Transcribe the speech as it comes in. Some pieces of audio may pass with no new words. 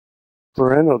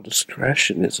Parental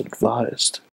discretion is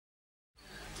advised.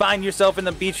 Find yourself in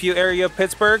the Beachview area of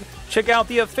Pittsburgh? Check out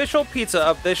the official pizza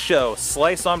of this show,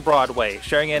 Slice on Broadway,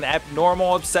 sharing an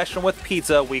abnormal obsession with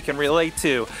pizza we can relate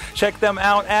to. Check them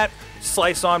out at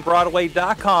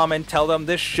sliceonbroadway.com and tell them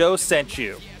this show sent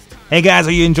you. Hey guys,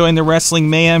 are you enjoying the Wrestling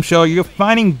Mayhem Show? Are you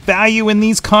finding value in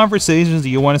these conversations? Do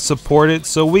you want to support it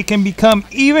so we can become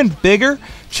even bigger?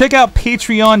 Check out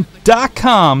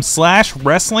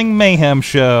patreon.com/Wrestling Mayhem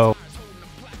Show.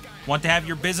 Want to have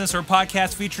your business or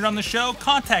podcast featured on the show?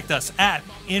 Contact us at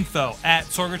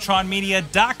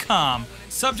info@sorgatronmedia.com.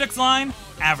 Subject line,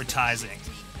 advertising.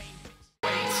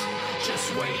 Wait,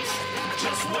 just wait,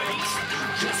 just wait,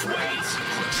 just wait,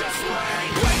 just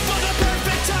wait. Wait for the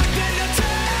perfect time then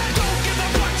attack. Don't give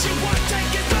up what you want,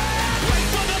 take it back. Wait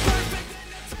for the perfect.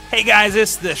 Hey guys,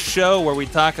 it's the show where we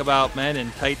talk about men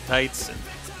in tight tights, and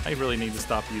I really need to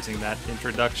stop using that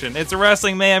introduction. It's a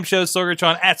Wrestling Mayhem Show,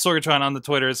 Sorgatron, at Sorgatron on the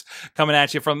Twitters, coming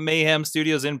at you from Mayhem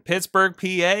Studios in Pittsburgh,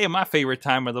 PA, and my favorite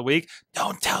time of the week.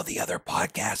 Don't tell the other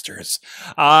podcasters.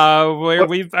 Where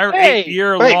we've our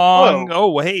 8-year-long.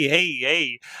 Oh,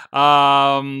 hey.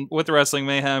 With the Wrestling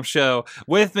Mayhem Show.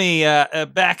 With me,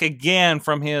 back again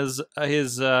from his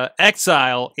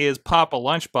exile is Papa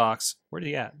Lunchbox. Where'd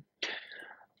he at?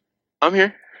 I'm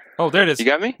here. Oh, there it is. You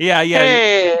got me? Yeah.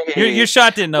 Hey! Your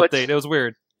shot didn't update. It was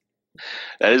weird.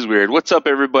 That is weird. What's up,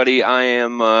 everybody? I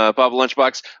am Papa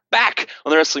Lunchbox, back on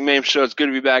the Wrestling Mayhem Show. It's good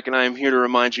to be back, and I am here to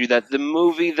remind you that the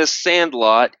movie The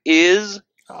Sandlot is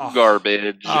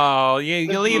garbage. Oh,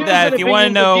 you leave that. If you want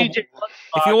to know,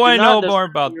 more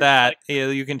about that,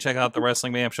 you can check out the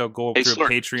Wrestling Mayhem Show Gold Group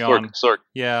Patreon. Sorg.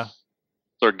 Yeah.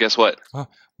 Sorg, guess what?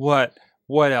 What,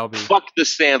 LB? Fuck The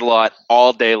Sandlot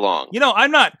all day long. You know, I'm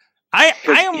not. I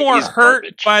am more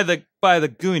hurt by the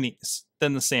Goonies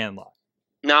than the Sandlot.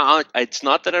 No, it's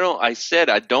not that I don't. I said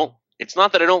I don't. It's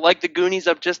not that I don't like the Goonies.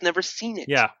 I've just never seen it.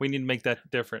 Yeah, we need to make that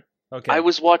different. Okay. I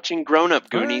was watching Grown-Up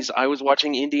Goonies. I was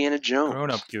watching Indiana Jones.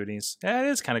 Grown-Up Goonies. Yeah, it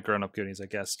is kind of Grown-Up Goonies, I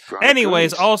guess.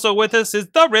 Anyways, also with us is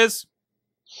the Riz.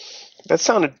 That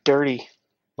sounded dirty.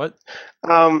 What?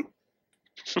 Hi,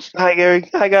 Gary.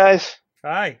 Hi, guys.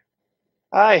 Hi.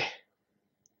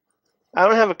 I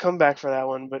don't have a comeback for that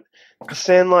one, but The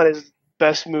Sandlot is the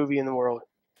best movie in the world.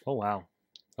 Oh, wow.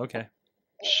 Okay.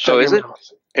 So is it?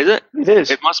 Is it? It is.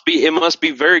 It must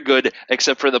be very good,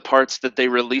 except for the parts that they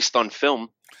released on film.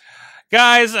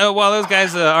 Guys, while those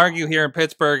guys argue here in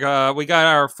Pittsburgh, we got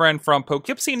our friend from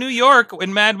Poughkeepsie, New York,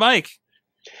 in Mad Mike.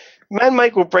 Mad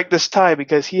Mike will break this tie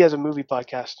because he has a movie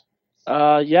podcast.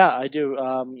 Yeah, I do.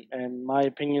 And my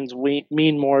opinions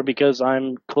mean more because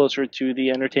I'm closer to the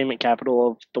entertainment capital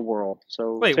of the world.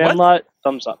 So, wait, Sandlot,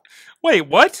 thumbs up. Wait,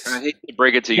 what? I hate to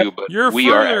break it to you, but You're we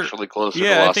are actually closer to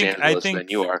Los Angeles than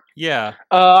you are. Yeah.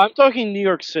 I'm talking New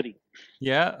York City.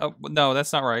 Yeah? No,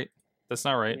 that's not right. That's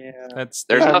not right. Yeah.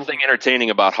 There's nothing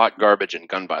entertaining about hot garbage and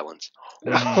gun violence.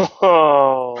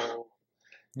 Oh.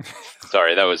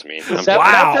 Sorry, that was mean. That's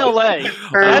LA.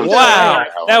 Wow.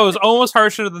 That was almost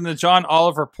harsher than the John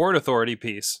Oliver Port Authority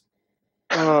piece.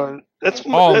 That's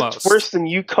Almost. worse than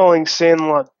you calling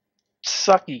Sandlot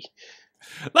sucky.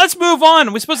 Let's move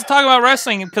on. We're supposed to talk about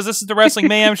wrestling because this is the Wrestling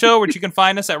Mayhem Show, which you can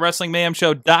find us at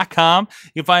WrestlingMayhemShow.com.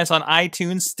 You can find us on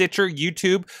iTunes, Stitcher,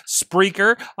 YouTube,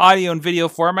 Spreaker, audio and video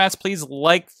formats. Please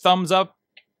like, thumbs up,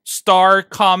 star,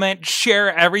 comment,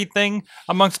 share everything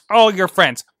amongst all your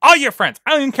friends. All your friends.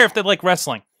 I don't even care if they like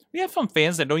wrestling. We have some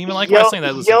fans that don't even like wrestling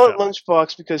that listen yell to at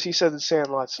Lunchbox because he said the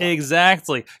Sandlot sucked.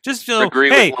 Exactly. Just feel, Agree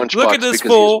hey, with look Lunchbox at this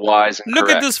because fool. he's wise and Look at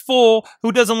correct. this fool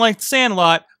who doesn't like the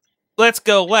Sandlot. Let's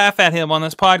go laugh at him on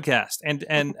this podcast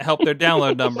and help their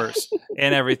download numbers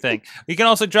and everything. You can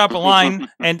also drop a line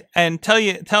and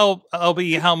tell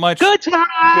LB how much Good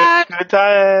time. Good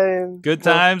time. good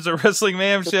times at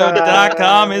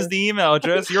WrestlingMayhemShow.com is the email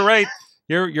address. You're right.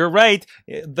 You're right,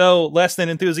 though less than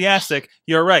enthusiastic.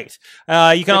 You're right.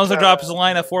 You can also drop us a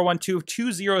line at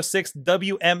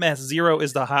 412-206-WMS0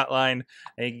 is the hotline,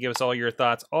 and you can give us all your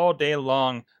thoughts all day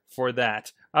long for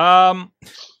that.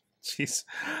 Jeez.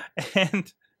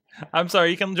 And I'm sorry,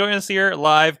 you can join us here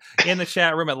live in the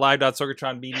chat room at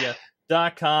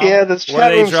live.sorgatronmedia.com. Yeah, the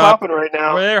chat room's hopping right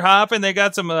now. Where they're hopping, they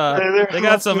got some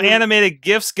some animated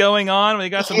GIFs going on. They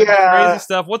got some crazy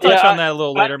stuff. We'll touch on that a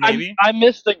little later, maybe. I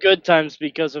missed the good times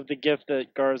because of the gift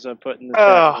that Garza put in the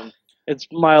chat room. It's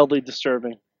mildly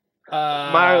disturbing.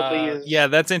 Mildly is. Yeah,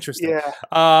 that's interesting. Yeah.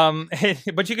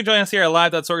 But you can join us here at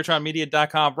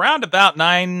live.sorgatronmedia.com round about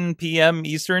 9 p.m.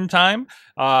 Eastern time.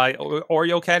 Or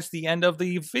you'll catch the end of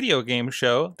the video game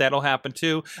show. That'll happen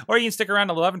too. Or you can stick around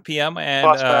at 11 p.m.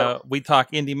 and we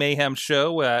talk Indie Mayhem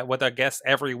Show with our guests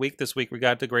every week. This week we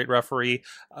got the great referee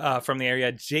from the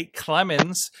area, Jake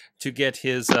Clemens, to get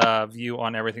his view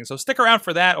on everything. So stick around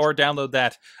for that or download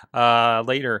that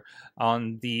later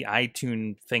on the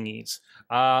iTunes thingies.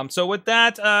 So with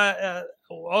that,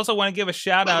 also want to give a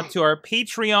shout out to our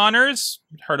Patreoners.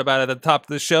 Heard about it at the top of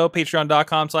the show,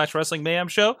 patreon.com/Wrestling Mayhem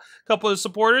Show. A couple of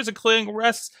supporters, including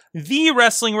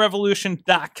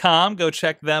TheWrestlingRevolution.com. Go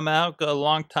check them out. Go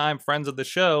longtime friends of the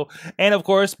show. And of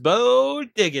course, Bo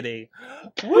Diggity.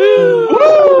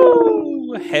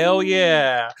 Woo! Hell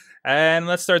yeah. And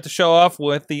let's start the show off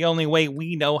with the only way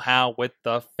we know how, with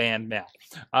the fan mail.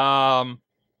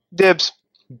 Dibs.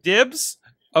 Dibs?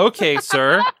 Okay,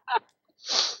 sir.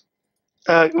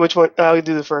 Which one? I'll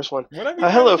do the first one.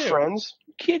 Hello, friends.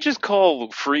 You can't just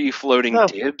call free-floating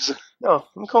dibs. No,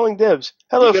 I'm calling dibs.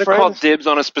 Hello, you gotta friends. call dibs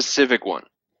on a specific one.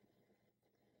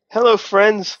 Hello,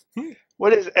 friends.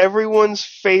 What is everyone's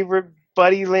favorite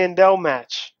Buddy Landell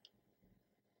match?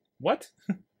 What?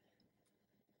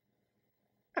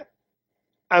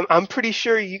 I'm pretty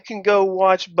sure you can go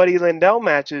watch Buddy Landell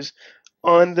matches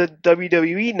on the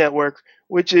WWE Network,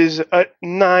 which is at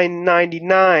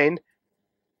 $9.99.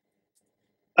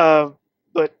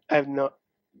 But I have no.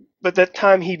 But that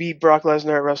time he beat Brock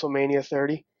Lesnar at WrestleMania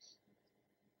 30.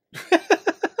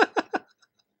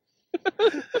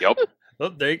 Yep. Oh,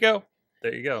 there you go.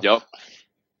 There you go. Yep.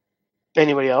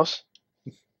 Anybody else?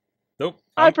 Nope.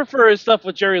 I prefer his stuff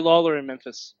with Jerry Lawler in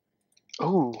Memphis.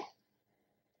 Ooh.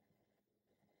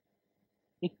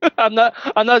 I'm not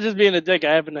just being a dick.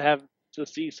 I happen to have to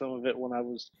see some of it when I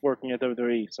was working at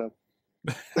WWE. So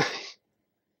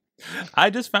I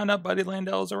just found out Buddy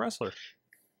Landell is a wrestler.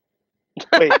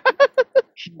 Wait.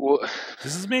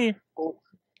 This is me.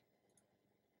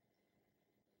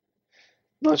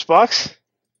 Lunchbox?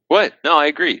 What? No, I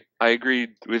agree. I agree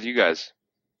with you guys.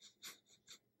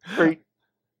 Are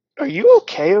you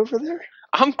okay over there?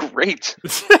 I'm great.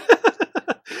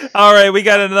 All right, we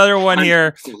got another one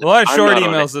here. A lot of short I'm not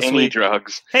emails on this any week.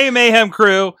 drugs. Hey, Mayhem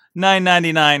Crew,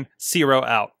 $9.99, zero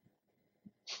out.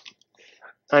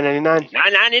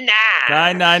 $9.99.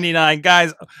 $9.99,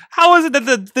 guys. How is it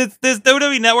that this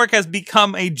WWE Network has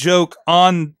become a joke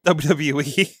on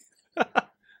WWE?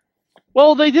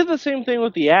 well, they did the same thing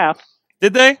with the app.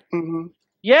 Did they? Mm-hmm.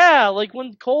 Yeah, like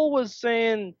when Cole was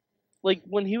saying, like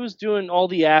when he was doing all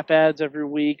the app ads every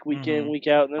week, week in, week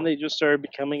out, and then they just started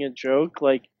becoming a joke.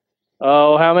 Like,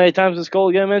 oh, how many times is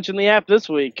Cole gonna mention the app this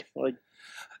week? Like,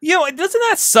 you know, doesn't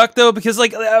that suck though? Because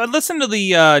like, I listen to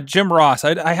the Jim Ross.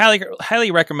 I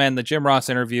highly recommend the Jim Ross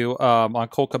interview on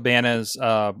Cole Cabana's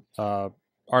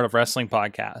Art of Wrestling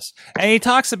podcast, and he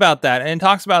talks about that, and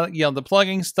talks about, you know, the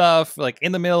plugging stuff, like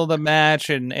in the middle of the match,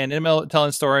 and in the middle of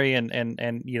telling story,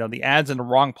 and you know, the ads in the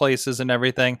wrong places and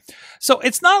everything. So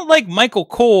it's not like Michael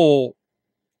Cole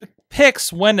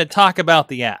picks when to talk about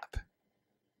the app.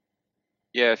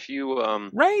 Yeah, if you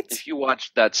Right? if you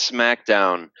watched that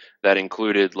SmackDown that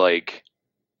included, like,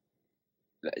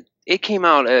 it came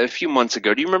out a few months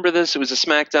ago. Do you remember this? It was a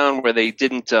SmackDown where they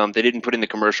didn't put in the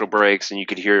commercial breaks, and you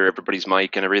could hear everybody's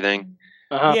mic and everything.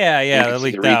 Yeah, You could that see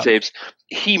leaked the out. retapes.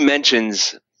 He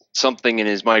mentions something in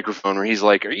his microphone where he's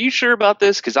like, "Are you sure about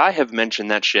this? Because I have mentioned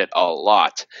that shit a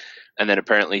lot." And then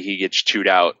apparently he gets chewed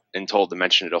out and told to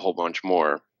mention it a whole bunch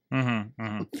more. yeah. You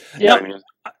know what I mean?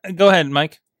 Go ahead,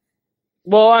 Mike.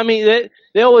 Well, I mean,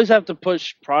 they always have to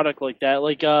push product like that.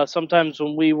 Like sometimes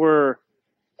when we were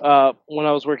when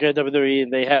I was working at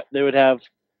WWE, they would have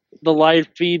the live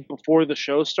feed before the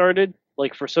show started.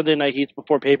 Like for Sunday Night Heats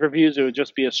before pay-per-views, it would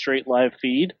just be a straight live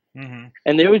feed,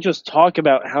 and they would just talk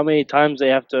about how many times they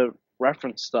have to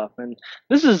reference stuff. And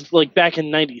this is like back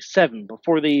in '97,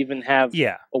 before they even have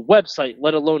a website,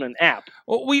 let alone an app.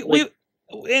 Well,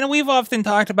 we've often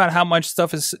talked about how much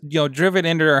stuff is, you know, driven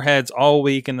into our heads all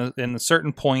week in the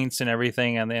certain points and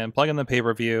everything, and then plug in the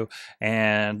pay-per-view,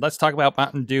 and let's talk about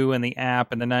Mountain Dew and the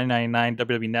app and the $9.99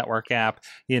 WWE Network app,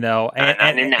 you know,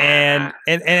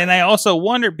 and I also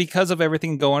wonder, because of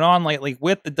everything going on lately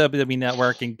with the WWE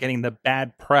Network and getting the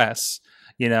bad press,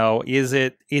 you know, is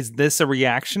this a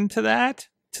reaction to that?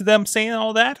 To them saying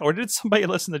all that, or did somebody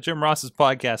listen to Jim Ross's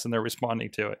podcast and they're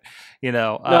responding to it? You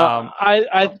know, no,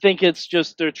 I think it's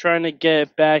just they're trying to get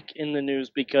it back in the news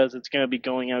because it's going to be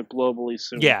going out globally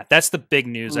soon. Yeah, that's the big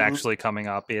news actually coming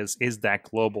up is that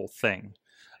global thing.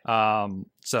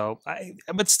 So I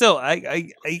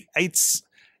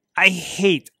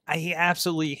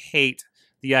absolutely hate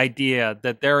the idea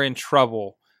that they're in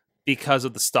trouble because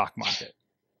of the stock market.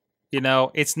 You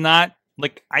know, it's not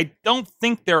like, I don't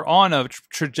think they're on a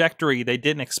trajectory they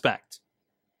didn't expect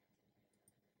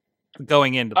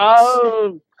going into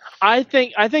this. I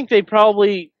think they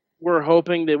probably were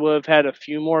hoping they would have had a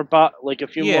few more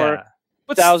more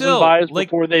But 1,000 still, buys like,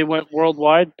 before they went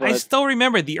worldwide. I But still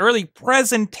remember the early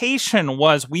presentation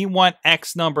was, we want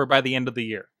X number by the end of the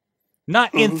year.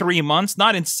 Not in 3 months,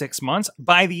 not in 6 months,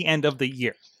 by the end of the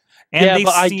year. And Yeah, they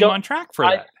but seem on track for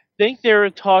that. I think they were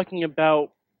talking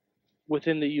about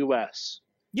within the U.S.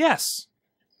 Yes.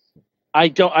 I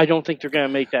don't think they're going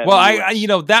to make that. Well, in the I US. you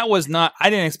know, that was not, I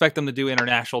didn't expect them to do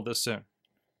international this soon.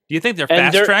 Do you think they're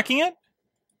And fast tracking it?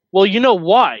 Well, you know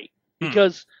why? Hmm.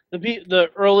 Because the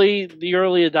early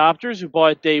adopters who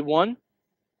bought it day one,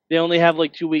 they only have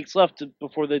like 2 weeks left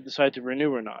before they decide to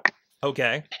renew or not.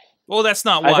 Okay. Well, that's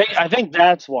not why. I think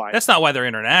that's why. That's not why they're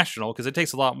international, because it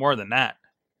takes a lot more than that.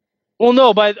 Well,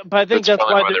 no, but I think that's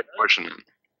probably why they're pushing it.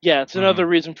 Yeah, it's another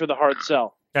reason for the hard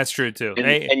sell. That's true too.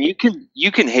 And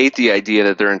you can hate the idea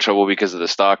that they're in trouble because of the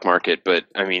stock market, but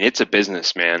I mean, it's a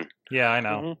business, man. Yeah, I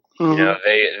know. You know,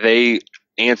 they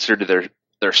answer to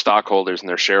their stockholders and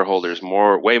their shareholders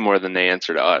way more than they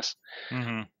answer to us.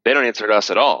 Mm-hmm. They don't answer to us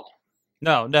at all.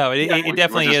 No, it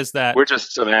definitely is that. We're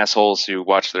just some assholes who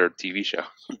watch their TV show.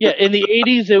 Yeah, in the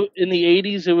 80s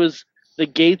it was the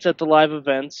gates at the live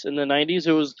events. In the 90s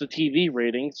it was the TV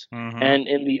ratings, and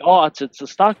in the aughts it's the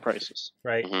stock prices.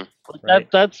 Right.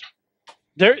 That's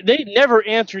they never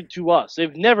answered to us.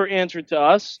 They've never answered to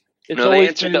us. It's No, they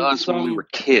answered to us when we were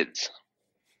kids.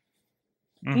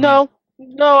 No,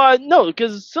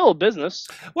 because it's still a business.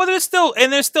 Well, they're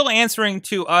still answering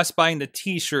to us buying the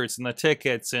T-shirts and the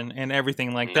tickets and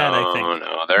everything like that. I think.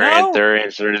 No, they're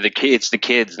answering to the kids. It's the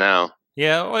kids now.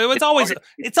 Yeah, well, it's always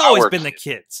been the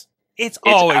kids. It's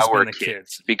always been the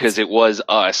kids because it was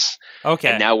us. Okay,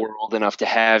 and now we're old enough to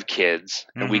have kids,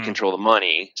 and we control the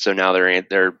money. So now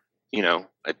they're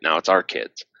now it's our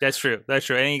kids. That's true.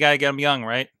 And you gotta get them young,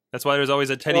 right? That's why there's always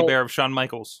a teddy bear of Shawn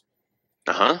Michaels.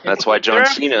 That's why John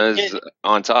Cena is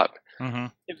on top.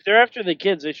 If they're after the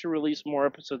kids, they should release more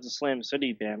episodes of Slam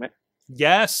City. Damn it!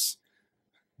 Yes,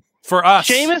 for us.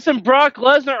 Sheamus and Brock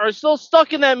Lesnar are still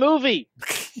stuck in that movie.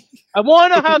 I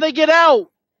want to know how they get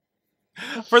out.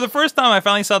 For the first time, I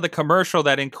finally saw the commercial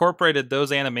that incorporated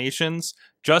those animations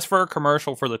just for a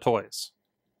commercial for the toys.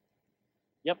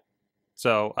 Yep.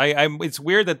 So it's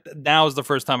weird that now is the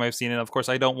first time I've seen it. Of course,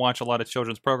 I don't watch a lot of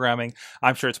children's programming.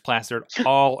 I'm sure it's plastered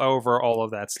all over all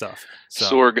of that stuff. So.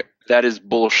 Sorg, that is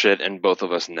bullshit, and both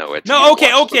of us know it. No,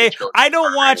 okay. I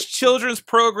don't watch children's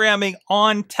programming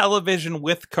on television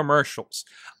with commercials.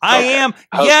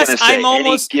 Saturday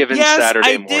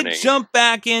morning. Did jump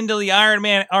back into the Iron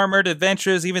Man Armored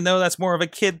Adventures, even though that's more of a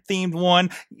kid-themed one.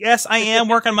 Yes, I am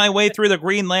working my way through the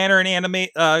Green Lantern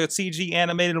CG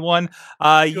animated one.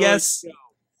 Yes. Show.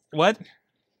 What?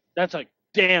 That's a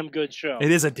damn good show.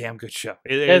 It is a damn good show.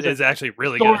 It is actually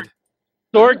really good.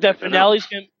 Sorg, that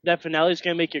finale's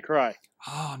gonna make you cry.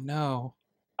 Oh no!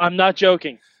 I'm not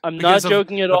joking. I'm not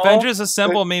joking at all. Avengers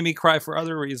Assemble made me cry for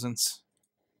other reasons.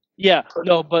 Yeah,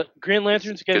 no, but Green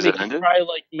Lantern's gonna make you cry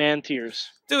like man tears.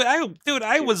 Dude,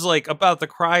 I was like about to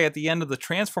cry at the end of the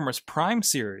Transformers Prime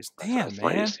series. Damn,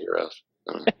 man.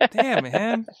 Damn,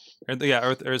 man.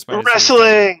 Earth's Mightiest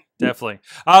Wrestling. Definitely.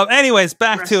 Anyways,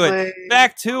 back to it,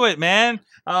 man.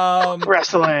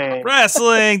 Wrestling.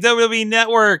 WWE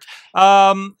Network. We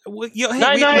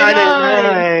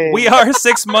 999. are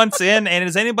 6 months in, and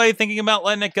is anybody thinking about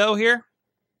letting it go here?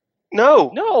 No,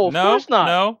 of course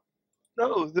not.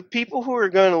 No, the people who are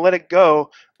going to let it go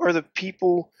are the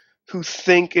people who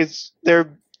think it's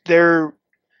their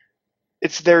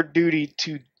duty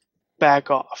to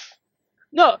back off.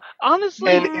 No,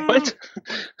 honestly, what?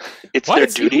 It's their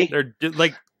duty. They're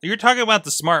like, you're talking about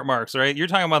the smart marks, right? You're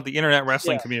talking about the internet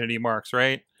wrestling community marks,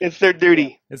 right? It's their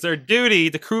duty. It's their duty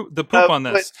to poop on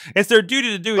this. It's their duty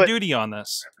to do a duty on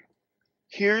this.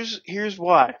 Here's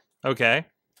why. Okay,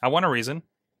 I want a reason.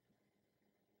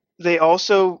 They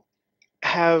also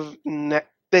have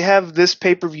this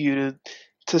pay-per-view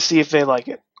to see if they like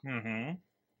it. Mm-hmm.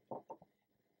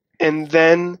 And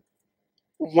then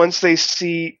once they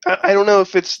see, I don't know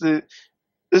if it's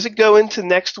does it go into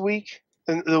next week,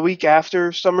 the week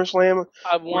after SummerSlam?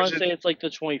 I want to say it's like the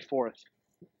 24th.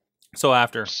 So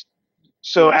after.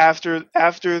 So after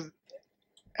the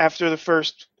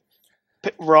first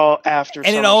Raw after.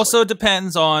 And SummerSlam. it also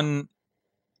depends on.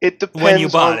 It depends when you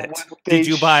bought on it. what they Did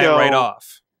you buy it right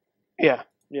off? Yeah.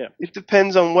 Yeah. It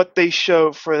depends on what they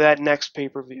show for that next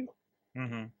pay-per-view.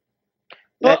 Mm-hmm.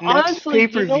 That next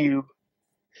pay-per-view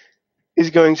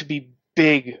is going to be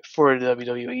big for the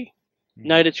WWE.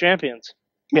 Night of Champions.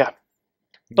 Yeah.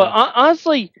 But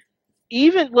honestly,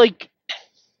 even like,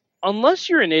 unless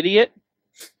you're an idiot,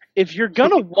 if you're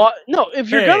gonna watch, if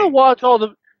you're gonna watch all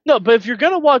the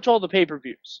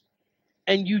pay-per-views,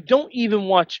 and you don't even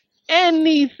watch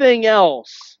anything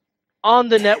else on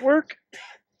the network,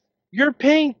 you're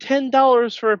paying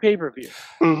 $10 for a pay-per-view.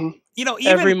 Mm-hmm. You know,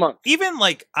 every month. Even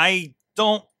like I've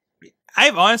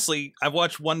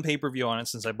watched one pay-per-view on it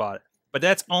since I bought it, but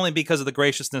that's only because of the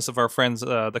graciousness of our friends,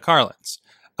 the Carlins.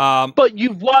 But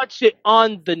you've watched it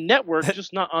on the network,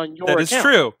 just not on your account. That is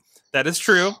true. That is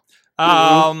true.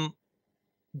 But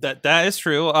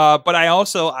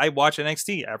I watch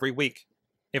NXT every week.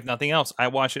 If nothing else, I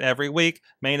watch it every week.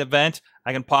 Main event,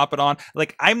 I can pop it on.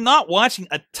 Like, I'm not watching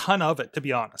a ton of it, to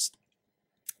be honest.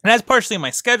 And that's partially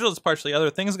my schedule. It's partially other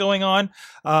things going on.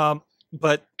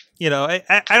 But you know,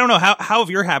 I don't know how have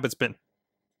your habits been.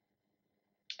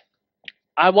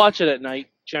 I watch it at night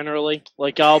generally.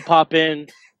 Like, I'll pop in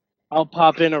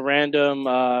a random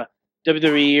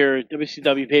WWE or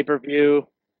WCW pay-per-view.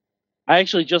 I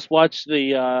actually just watched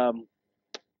the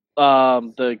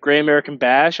Great American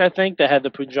Bash, I think, that had the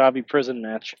Punjabi prison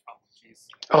match.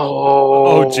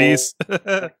 Oh, jeez.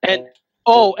 And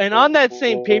on that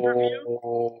same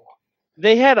pay-per-view,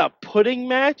 they had a pudding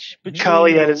match between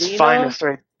Kali at its finest,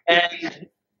 right? And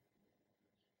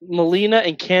Melina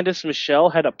and Candice Michelle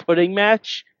had a pudding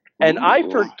match. And I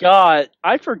forgot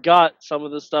some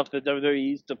of the stuff that WWE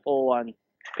used to pull on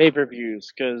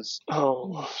pay-per-views, because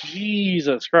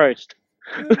Jesus Christ.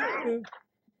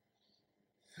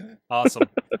 Awesome.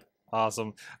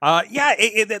 Yeah,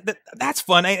 that's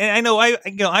fun. I know.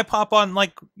 I pop on,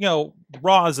 like,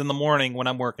 Raws in the morning when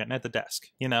I'm working at the desk.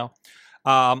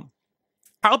 I'll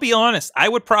be honest. I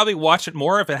would probably watch it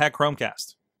more if it had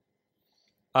Chromecast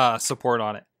support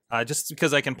on it. Just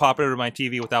because I can pop it over my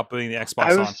TV without putting the Xbox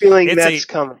on. I have a feeling that's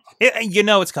coming.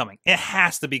 It's coming. It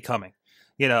has to be coming.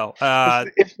 If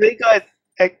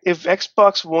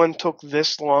Xbox One took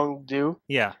this long to do,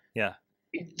 yeah,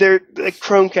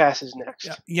 Chromecast is next.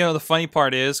 The funny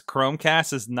part is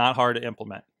Chromecast is not hard to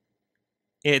implement.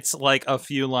 It's like a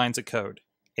few lines of code,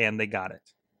 and they got it.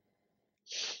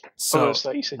 So, I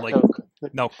thought you said like, Coke.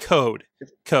 no, code.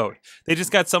 They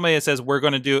just got somebody that says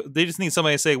they just need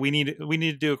somebody to say we need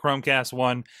to do a Chromecast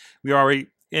one. We already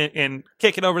and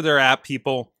kick it over their app,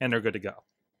 people, and they're good to go.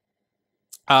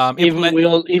 Even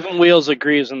Wheels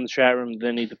agrees in the chat room.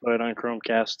 They need to put it on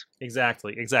Chromecast.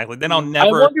 Exactly. Then I'll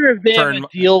never. I wonder if they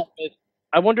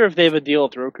have a deal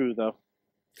with Roku, though.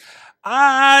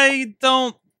 I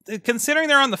don't. Considering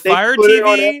they're on the Fire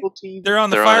TV, they're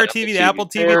on the Fire TV, the Apple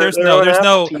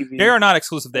TV. They are not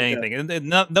exclusive to anything.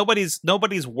 And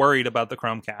nobody's worried about the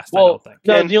Chromecast. I don't think.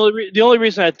 No, the only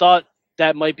reason I thought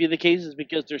that might be the case is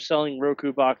because they're selling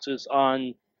Roku boxes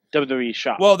on WWE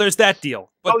Shop. Well, there's that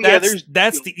deal, but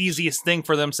that's the easiest thing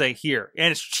for them to say here,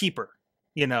 and it's cheaper.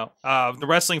 The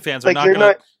wrestling fans are not going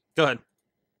to. Go ahead.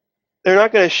 They're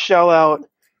not going to shell out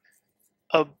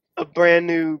a brand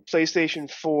new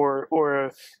PlayStation 4 or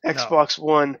a Xbox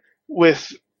One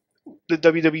with the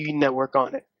WWE Network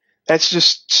on it. That's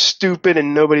just stupid,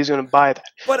 and nobody's going to buy that.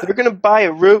 But they're going to buy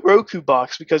a Roku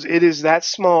box because it is that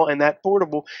small and that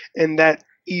portable and that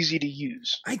easy to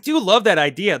use. I do love that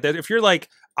idea that if you're like,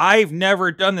 I've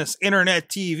never done this internet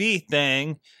TV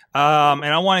thing, and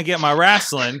I want to get my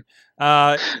wrestling,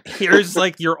 here's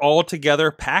like your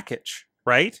all-together package,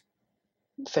 right?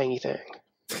 Thangy thing.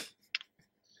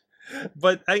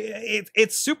 But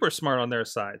it's super smart on their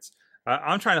sides.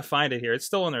 I'm trying to find it here. It's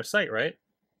still on their site, right?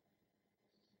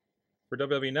 For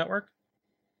WWE Network?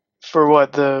 For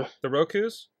what? The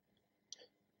Rokus?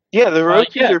 Yeah, the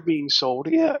Rokus are being sold.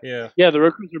 Yeah, the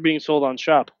Rokus are being sold on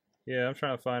Shop. Yeah, I'm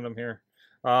trying to find them here.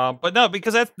 But no,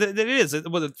 because it is.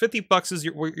 $50 is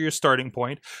your starting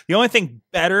point. The only thing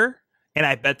better, and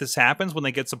I bet this happens when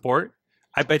they get support,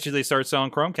 I bet you they start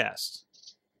selling Chromecasts.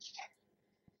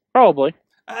 Probably.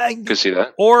 I could see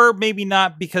that. Or maybe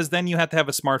not, because then you have to have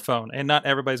a smartphone, and not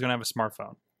everybody's going to have a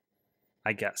smartphone,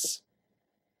 I guess.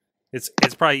 It's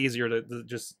probably easier to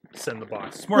just send the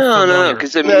box. No,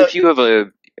 because if you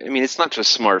have it's not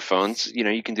just smartphones.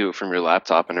 You can do it from your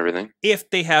laptop and everything. If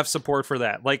they have support for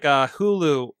that, like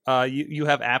Hulu, you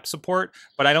have app support,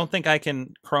 but I don't think I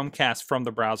can Chromecast from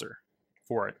the browser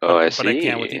for it. I see. But I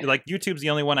can with like YouTube's the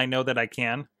only one I know that I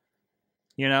can.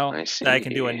 I see. That I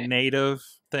can do a native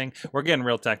thing. We're getting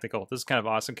real technical. This is kind of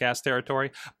awesome cast territory,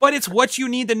 but it's what you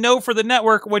need to know for the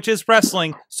network, which is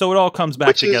wrestling. So it all comes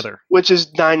back together. Which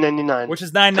is $9.99. Which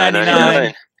is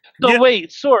 $9.99. So wait,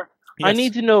 Sorg. I Yes.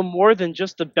 need to know more than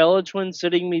just the Bella twins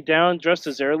sitting me down dressed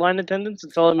as airline attendants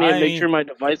and telling me to make sure my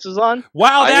device is on.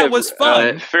 Wow, I that have, was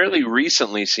fun. fairly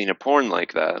recently seen a porn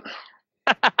like that.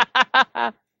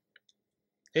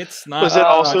 It's not. Was it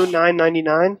also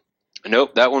 $9.99?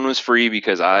 Nope, that one was free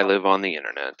because I live on the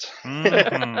internet.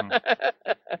 Mhm.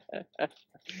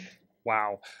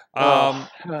 Wow.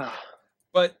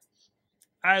 But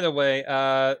either way,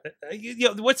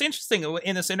 what's interesting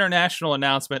in this international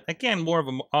announcement, again, more of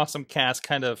an awesome cast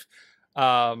kind of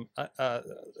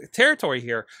territory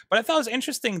here. But I thought it was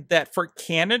interesting that for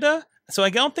Canada, so I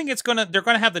don't think they're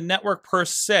gonna have the network per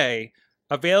se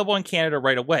available in Canada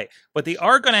right away, but they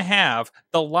are gonna have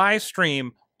the live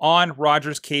stream on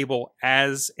Rogers Cable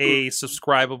as a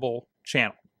subscribable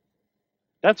channel.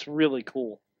 That's really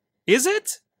cool. Is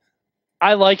it?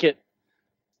 I like it.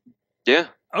 Yeah.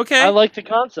 Okay. I like the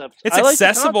concept. It's I like the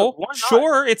accessible. concept. Why not?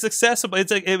 Sure, it's accessible.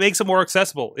 It makes it more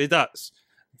accessible. It does.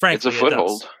 Frankly, It's a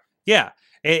foothold. It does. Yeah,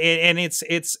 and it's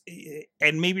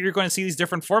and maybe you're going to see these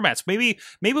different formats. Maybe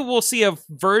we'll see a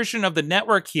version of the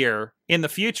network here in the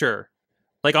future,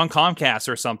 like on Comcast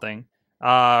or something,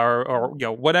 or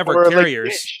whatever Or carriers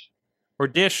like Dish. or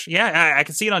Dish. Yeah, I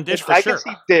can see it on Dish for I sure.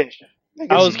 can see Dish.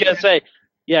 I was gonna say,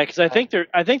 yeah, because I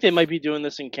think they might be doing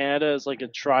this in Canada as like a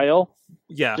trial,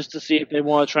 Yeah. just to see if they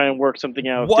want to try and work something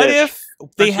out. with What Dish. if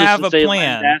they Versus have to a say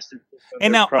plan? Landell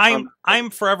And now from- I'm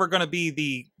forever going to be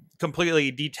the completely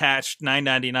detached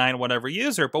 $9.99 whatever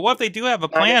user. But what if they do have a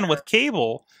plan with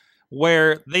cable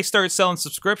where they start selling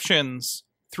subscriptions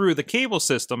through the cable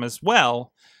system as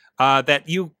well, that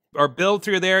you are billed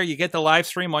through there, you get the live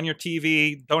stream on your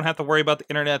TV, don't have to worry about the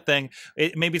internet thing.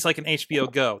 Maybe it's like an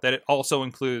HBO Go that it also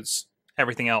includes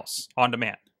everything else on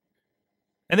demand.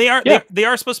 And they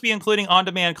are supposed to be including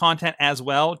on-demand content as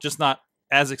well, just not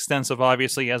as extensive,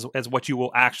 obviously, as what you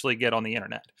will actually get on the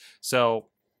internet. So,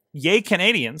 yay,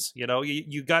 Canadians!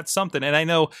 You got something. And I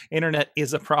know internet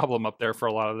is a problem up there for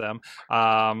a lot of them.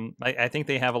 I think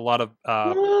they have a lot of.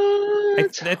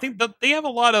 I think that they have a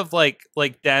lot of like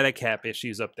data cap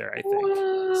issues up there. I think.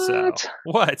 So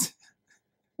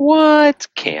What?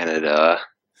 Canada.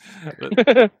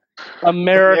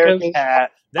 America's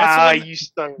hat. You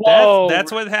stung.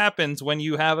 That's what happens when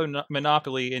you have a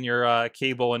monopoly in your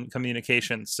cable and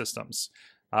communication systems.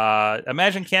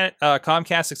 Imagine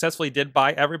Comcast successfully did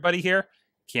buy everybody here.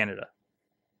 Canada.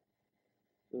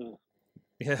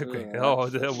 Yeah, okay.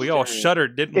 Oh, we all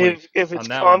shuddered, didn't we? If it's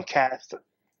that one? Comcast,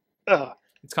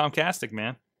 It's Comcastic,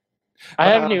 man. I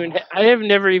have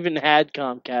never even had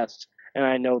Comcast, and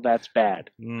I know that's bad.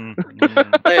 I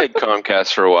had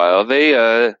Comcast for a while.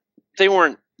 They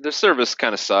weren't. The service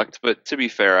kind of sucked, but to be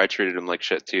fair, I treated them like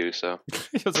shit too. So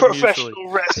It was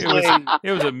professional wrestling.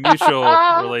 it was a mutual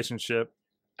relationship.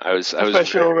 I was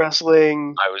Professional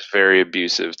wrestling. I was very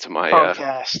abusive to my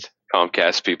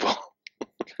Comcast. people.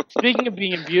 Speaking of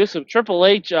being abusive, Triple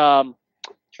H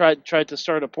tried to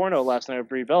start a porno last night with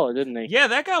Brie Bella, didn't he? Yeah,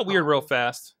 that got weird real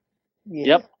fast.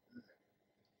 Yeah.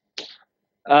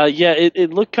 Yep.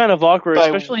 It looked kind of awkward, By-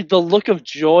 especially the look of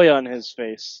joy on his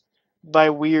face.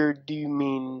 By weird, do you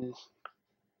mean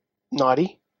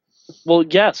naughty? Well,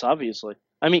 yes, obviously.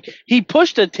 I mean, he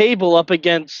pushed a table up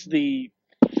against the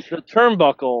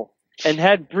turnbuckle and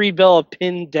had Brie Bella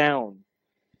pinned down,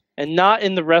 and not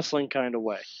in the wrestling kind of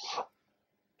way.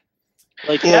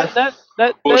 Like Yeah. that.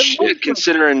 Well, that shit.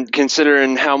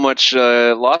 Considering how much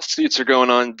lawsuits are going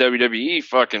on, WWE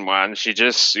fucking why didn't she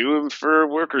just sue him for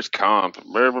workers' comp?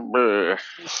 Brr, brr, brr.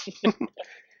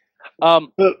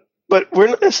 But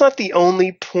that's not the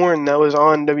only porn that was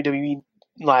on WWE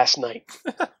last night.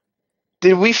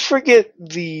 Did we forget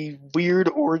the weird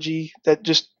orgy that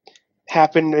just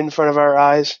happened in front of our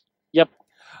eyes? Yep.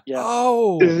 Yeah.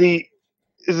 Oh, The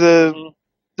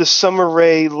Summer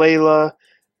Rae, Layla,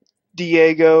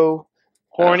 Diego,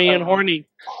 Horny and horny.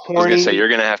 I was gonna say you're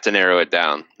gonna have to narrow it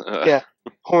down. Yeah.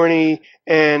 Horny,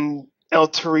 and El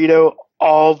Torito,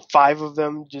 all five of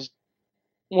them just.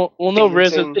 Well, no,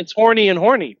 Riz, Dancing. it's horny and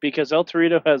horny because El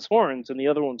Torito has horns and the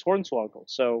other one's Hornswoggle.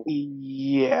 So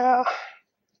Yeah.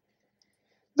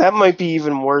 That might be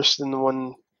even worse than the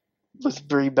one with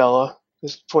Brie Bella,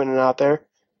 just pointing out there.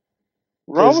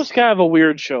 Raw was kind of a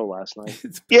weird show last night.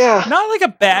 Yeah. not like a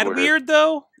bad Weird. weird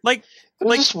though. Like It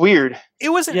was just weird. it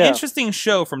was an Yeah. interesting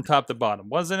show from top to bottom,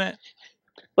 wasn't it?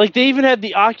 Like they even had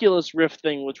the Oculus Rift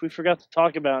thing, which we forgot to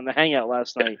talk about in the Hangout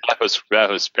last night. that was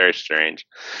very strange.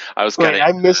 I was Wait, kind I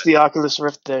of missed the Oculus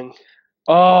Rift thing.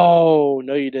 Oh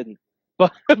no, you didn't.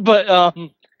 But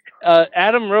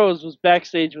Adam Rose was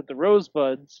backstage with the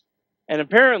Rosebuds, and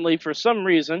apparently for some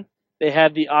reason they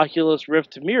had the Oculus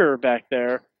Rift mirror back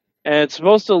there, And it's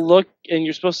supposed to look, and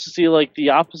you're supposed to see like the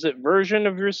opposite version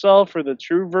of yourself or the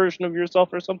true version of yourself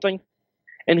or something.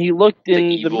 And he looked in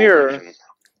the evil mirror, version.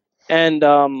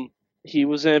 and he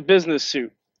was in a business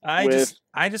suit. I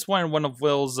just wanted one of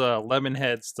Will's lemon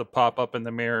heads to pop up in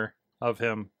the mirror of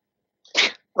him.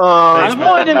 I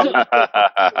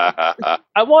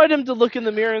wanted him to look in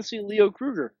the mirror and see Leo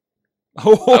Kruger. I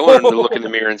wanted him to look in the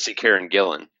mirror and see Karen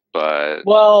Gillan, but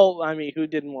Well, I mean, who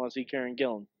didn't want to see Karen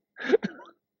Gillan?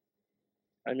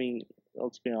 I mean,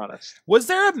 let's be honest. Was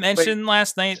there a mention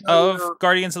last night of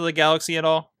Guardians of the Galaxy at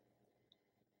all?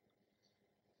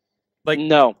 Like,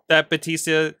 No. that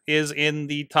Batista is in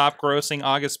the top grossing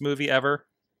August movie ever?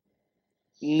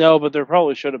 No, but there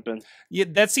probably should have been. Yeah,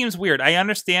 that seems weird. I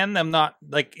understand them not,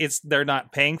 like, they're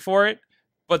not paying for it,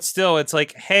 but still, it's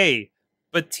like, hey,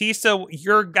 Batista,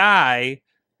 your guy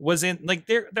was in, like,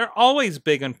 they're always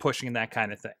big on pushing that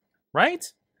kind of thing, right?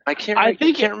 I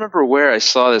can't remember where I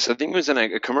saw this. I think it was in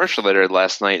a commercial that I read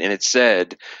last night, and it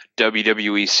said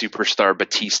WWE superstar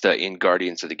Batista in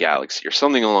Guardians of the Galaxy or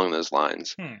something along those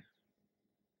lines.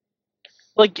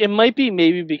 Like, it might be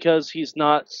maybe because he's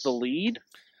not the lead.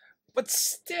 But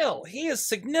still, he is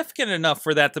significant enough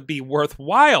for that to be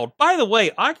worthwhile. By the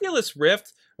way, Oculus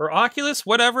Rift, or Oculus,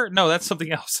 whatever, no, that's something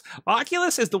else.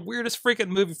 Oculus is the weirdest freaking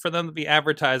movie for them to be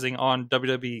advertising on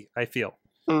WWE, I feel.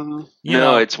 Mm-hmm.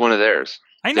 No, it's one of theirs.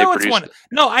 I know it's one.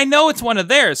 No, I know it's one of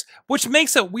theirs, which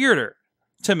makes it weirder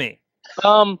to me.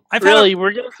 We're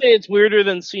gonna say it's weirder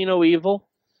than See No Evil.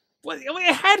 Well,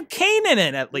 it had Kane in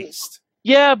it at least.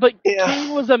 Yeah, but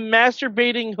Kane was a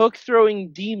masturbating,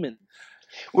 hook-throwing demon.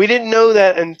 We didn't know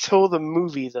that until the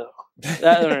movie, though.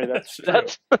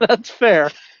 That's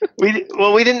fair.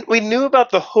 We knew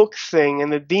about the hook thing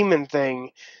and the demon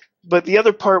thing, but the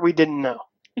other part we didn't know.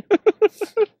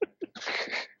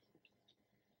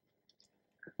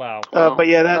 Wow. But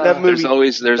yeah, that movie.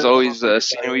 There's always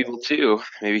See No Evil 2.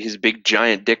 Maybe his big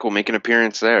giant dick will make an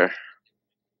appearance there.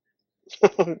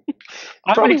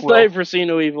 I'm excited for See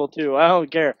No Evil 2. I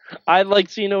don't care. I like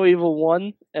See No Evil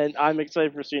 1, and I'm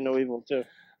excited for See No Evil 2.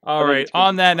 All right.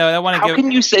 On that note, I want to How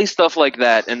can you say stuff like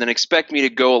that and then expect me to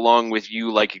go along with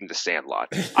you liking The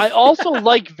Sandlot? I also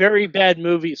like very bad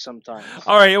movies sometimes.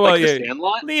 All right. Well, Like The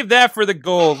Sandlot? leave that for the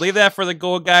gold. Leave that for the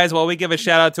gold, guys, while we give a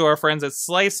shout out to our friends at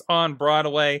Slice on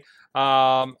Broadway.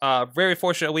 Very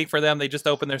fortunate week for them. They just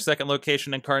opened their second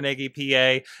location in Carnegie, PA.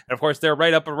 And of course, they're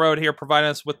right up the road here, providing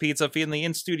us with pizza, feeding the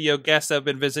in-studio guests that have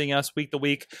been visiting us week to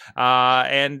week,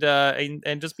 and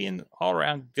just being all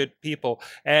around good people.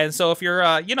 And so if you're,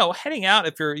 heading out,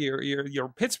 if you're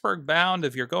Pittsburgh bound,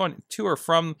 if you're going to or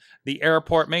from the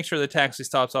airport, make sure the taxi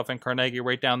stops off in Carnegie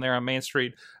right down there on Main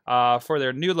Street, for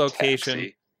their new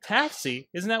location. Taxi?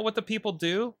 Isn't that what the people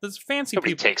do? There's fancy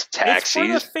Nobody people. takes taxis. It's for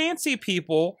the fancy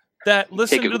people that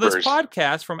listen to this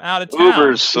podcast from out of town.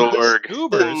 Ubers, Sorg.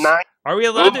 Ubers. Are we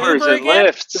allowed to Ubers Uber and again?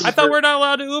 Lifts. I thought we're not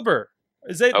allowed to Uber.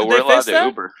 Is that? Oh, did we're they allowed fix to that?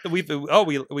 Uber.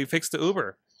 We fixed the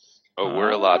Uber. Oh,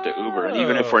 we're allowed to Uber, and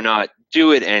even if we're not,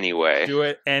 do it anyway. Do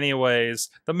it anyways.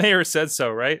 The mayor said so,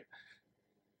 right?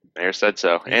 Mayor said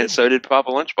so, and so did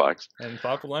Papa Lunchbox. And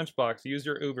Papa Lunchbox, use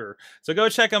your Uber. So go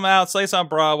check them out. Slice on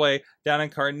Broadway down in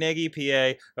Carnegie,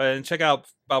 PA, and check out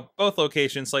about both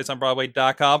locations.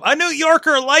 SliceOnBroadway.com. A New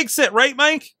Yorker likes it, right,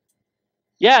 Mike?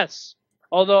 Yes,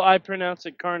 although I pronounce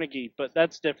it Carnegie, but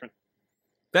that's different.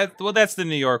 That's the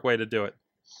New York way to do it.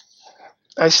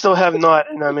 I still have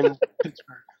not, and I'm in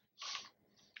Pittsburgh.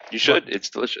 You should. It's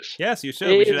delicious. Yes, you should.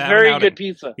 We should It's have very an outing. good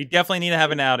pizza. We definitely need to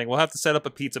have an outing. We'll have to set up a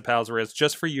Pizza Pals Riz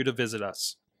just for you to visit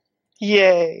us.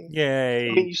 Yay! Yay!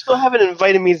 I mean, you still haven't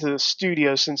invited me to the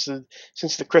studio since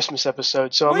the Christmas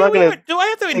episode, so I'm Wait, not gonna. do I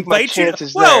have to take my invite you?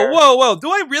 chances Whoa, there. whoa! Do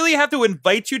I really have to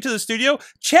invite you to the studio?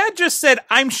 Chad just said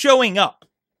I'm showing up.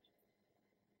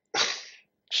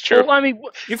 It's true. Well, I mean,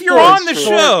 If you're on the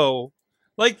show,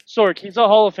 like Sork, he's a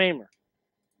Hall of Famer.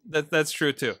 that's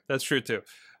true too. That's true too.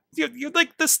 You're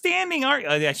like the standing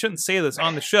I shouldn't say this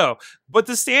on the show, but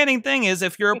the standing thing is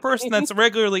if you're a person that's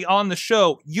regularly on the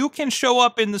show, you can show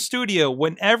up in the studio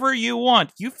whenever you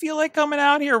want. You feel like coming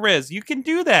out here, Riz, you can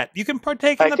do that. You can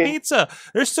partake in the pizza.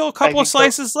 There's still a couple of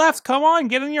slices left. Come on,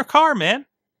 get in your car, man.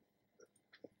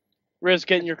 Riz,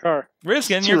 get in your car. Riz,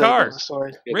 get in your car.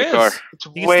 Sorry. Riz, It's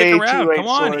you can way stick around. too late. Come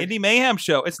on, Sorry. Indie Mayhem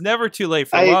Show. It's never too late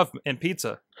for love and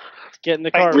pizza. Get in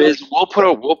the car. Riz, we'll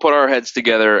put our heads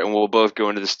together and we'll both go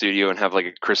into the studio and have like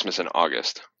a Christmas in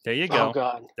August. There you go. Oh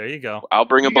God. There you go. I'll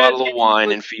bring a bottle of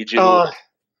wine and feed you.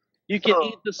 You can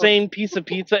eat the same piece of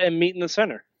pizza and meet in the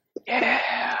center.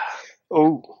 Yeah.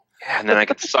 Oh. And then I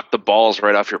could suck the balls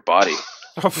right off your body.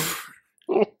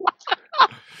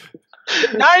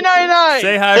 999.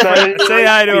 Say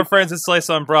hi to our friends at Slice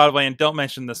on Broadway, and don't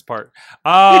mention this part.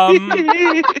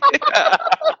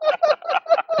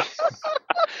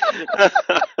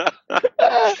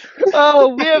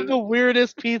 Oh, we have the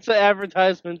weirdest pizza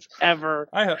advertisements ever.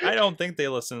 I don't think they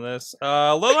listen to this.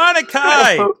 Lalana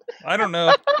Kai. I don't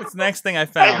know. It's the next thing I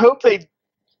found. I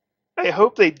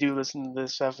hope they do listen to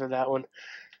this after that one.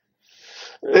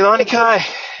 Lalana Kai.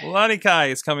 Lalana Kai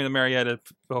is coming to Marietta,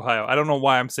 Ohio. I don't know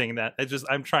why I'm saying that.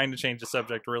 I'm trying to change the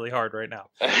subject really hard right now.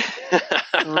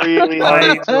 Really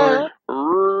hard.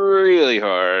 Really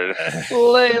hard.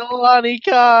 Leilani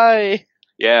Kai.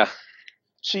 Yeah.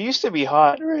 She used to be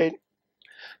hot, right?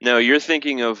 No, you're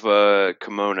thinking of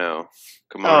Kimono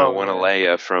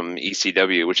Wanalea from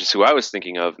ECW, which is who I was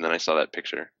thinking of, and then I saw that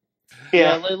picture.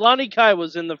 Yeah, Leilani Kai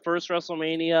was in the first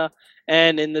WrestleMania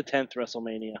and in the 10th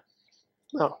WrestleMania.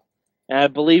 Oh. And I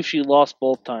believe she lost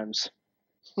both times.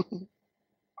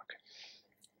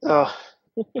 Oh.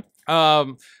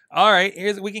 All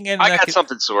right. We can get into I got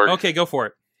something, Sorg. Okay, go for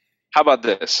it. How about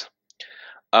this?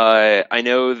 I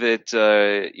know that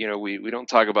we don't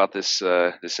talk about this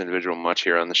individual much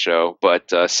here on the show, but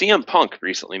CM Punk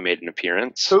recently made an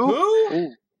appearance.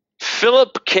 Who?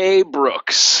 Philip K.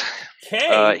 Brooks.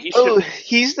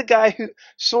 He's the guy who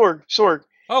Sorg.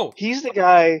 Oh, He's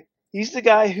the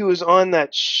guy who was on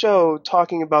that show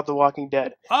talking about The Walking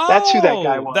Dead. That's who that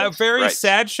guy was. That very Right.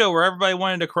 sad show where everybody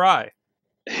wanted to cry.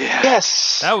 Yeah.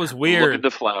 Yes. That was weird. Look at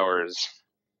the flowers.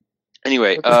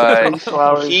 Anyway, Flowers.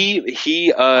 I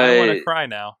want to cry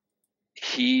now.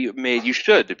 You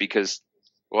should, because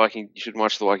you should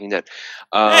watch The Walking Dead.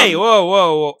 Hey,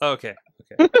 whoa. Okay.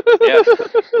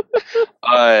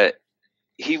 Yeah.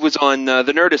 He was on the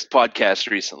Nerdist podcast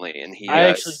recently, and I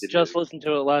actually just listened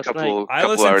to it last night. I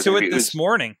listened to it this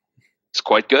morning. It's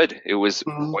quite good. It was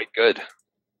quite good.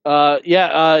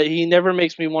 He never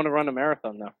makes me want to run a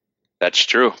marathon, though. That's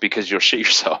true, because you'll shit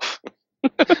yourself.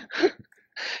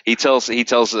 He tells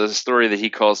a story that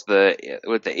he calls the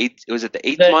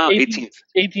 18th mile?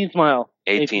 18th mile.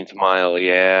 18th mile,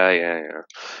 yeah.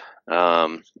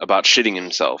 About shitting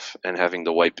himself and having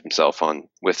to wipe himself on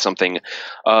with something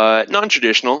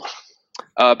non-traditional.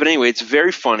 But anyway, it's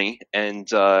very funny,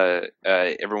 and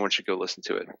everyone should go listen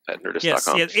to it at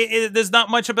Nerdist.com. Yes, there's not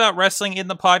much about wrestling in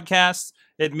the podcast.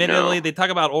 Admittedly, They talk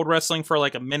about old wrestling for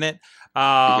like a minute.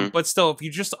 But still, if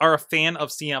you just are a fan of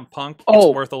CM Punk,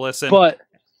 it's worth a listen. But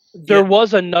there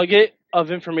was a nugget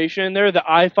of information in there that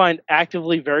I find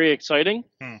actively very exciting.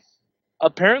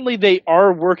 Apparently, they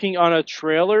are working on a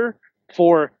trailer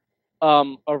for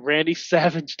a Randy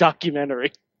Savage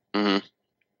documentary.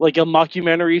 Like a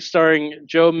mockumentary starring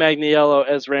Joe Manganiello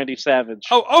as Randy Savage.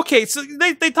 Oh, okay. So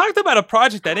they talked about a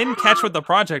project. I didn't catch what the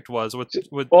project was. When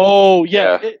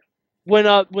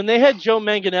they had Joe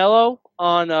Manganiello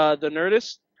on the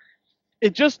Nerdist,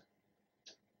 it just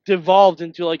devolved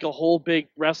into like a whole big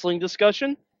wrestling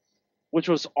discussion, which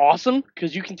was awesome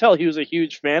because you can tell he was a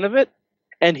huge fan of it,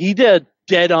 and he did a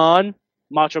dead-on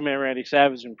Macho Man Randy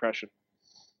Savage impression.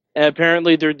 And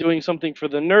apparently they're doing something for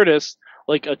the Nerdist,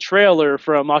 like a trailer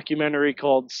for a mockumentary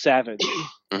called Savage.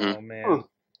 Oh, man.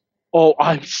 Oh,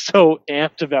 I'm so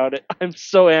amped about it. I'm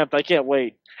so amped. I can't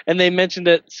wait. And they mentioned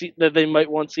that they might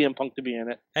want CM Punk to be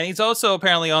in it. And he's also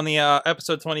apparently on the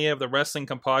episode 28 of the Wrestling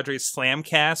Compadres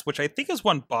Slamcast, which I think is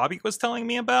one Bobby was telling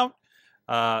me about.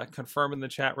 Confirm in the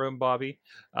chat room, Bobby.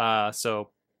 So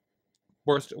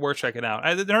worth checking out.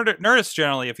 The Nerdist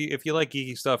generally, if you like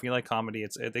geeky stuff, you like comedy,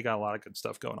 they got a lot of good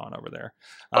stuff going on over there.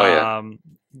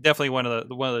 Definitely one of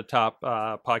the top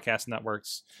podcast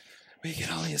networks we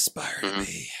can only aspire to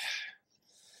be.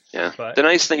 Yeah. But the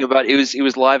nice thing about it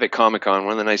was live at Comic-Con.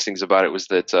 One of the nice things about it was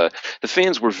that the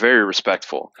fans were very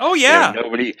respectful. Oh yeah.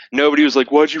 Nobody was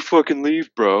like, "Why'd you fucking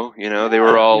leave, bro?" They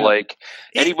were all like,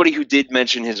 anybody who did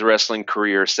mention his wrestling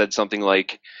career said something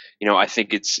like, I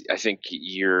think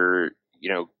you're,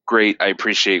 great. I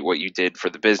appreciate what you did for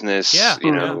the business. Yeah.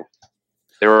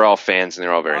 They were all fans and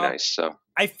they're all very nice. So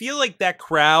I feel like that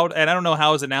crowd, and I don't know how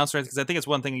it was announced, because I think it's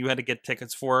one thing you had to get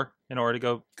tickets for in order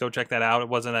to go check that out. It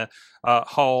wasn't a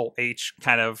Hall H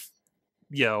kind of,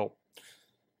 Well,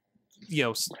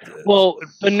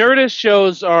 the Nerdist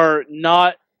shows are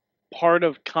not part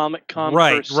of Comic-Con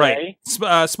per se. Right.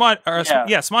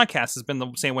 Smodcast has been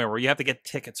the same way, where you have to get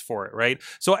tickets for it, right?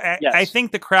 So I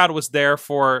think the crowd was there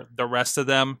for the rest of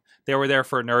them. They were there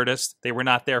for Nerdist. They were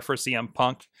not there for CM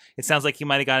Punk. It sounds like he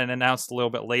might have gotten announced a little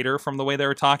bit later from the way they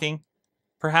were talking,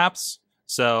 perhaps.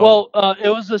 So, it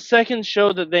was the second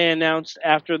show that they announced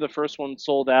after the first one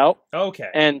sold out. Okay.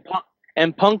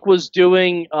 And Punk was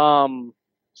doing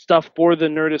stuff for the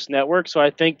Nerdist Network, so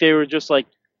I think they were just like,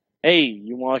 "Hey,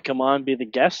 you want to come on and be the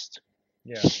guest?"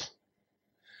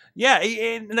 Yeah,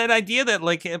 and that idea that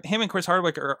like him and Chris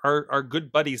Hardwick are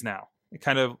good buddies now, it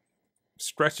kind of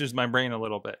stretches my brain a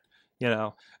little bit, you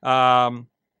know.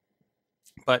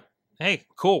 But hey,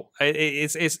 cool.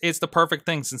 It's the perfect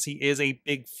thing since he is a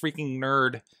big freaking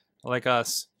nerd like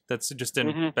us that's just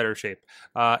in better shape,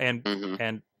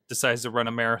 and decides to run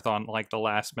a marathon like the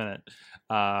last minute.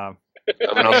 And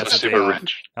also super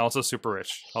rich. Also super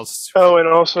rich.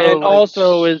 And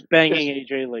also is banging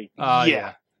AJ Lee.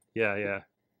 Yeah.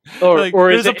 Or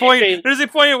there's a point. There's a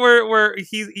point where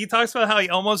he talks about how he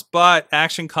almost bought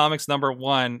Action Comics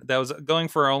 #1 that was going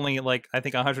for only like I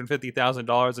think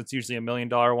 $150,000. It's usually $1 million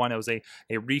one. It was a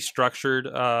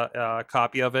restructured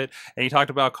copy of it, and he talked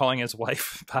about calling his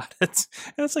wife about it.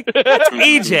 And it's like that's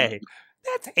AJ.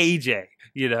 That's AJ.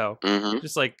 You know,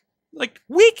 just like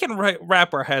we can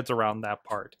wrap our heads around that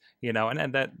part. You know,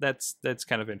 and that's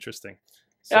kind of interesting.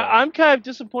 So. Yeah, I'm kind of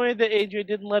disappointed that AJ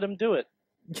didn't let him do it.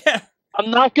 Yeah. I'm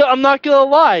not gonna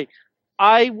lie.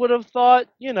 I would have thought,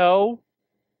 you know,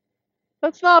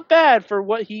 that's not bad for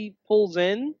what he pulls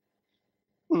in.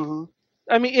 I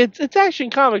mean, it's Action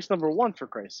Comics #1 for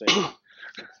Christ's sake.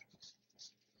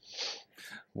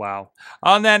 Wow.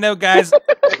 On that note, guys.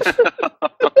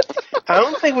 I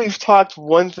don't think we've talked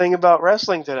one thing about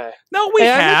wrestling today. No, we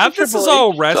have. This is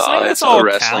all wrestling. It's all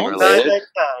wrestling counts. related.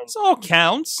 It's all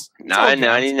counts.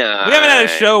 $9.99. We haven't had a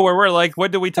show where we're like,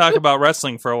 what do we talk about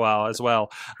wrestling for a while as well?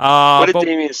 What did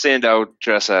Damien Sandow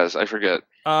dress as? I forget.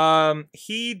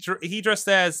 He dressed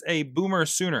as a Boomer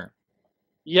Sooner.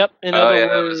 Yep. In other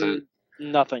words,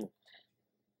 nothing.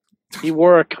 He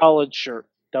wore a college shirt.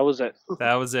 That was it.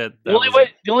 That was it. The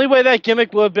only way that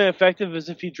gimmick would have been effective is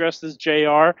if he dressed as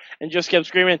JR and just kept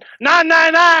screaming,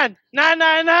 999!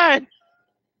 999!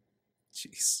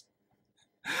 Jeez.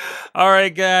 All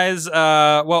right, guys.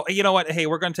 Well, you know what? Hey,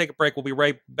 we're going to take a break. We'll be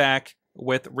right back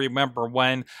with Remember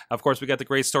When. Of course, we got the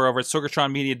great store over at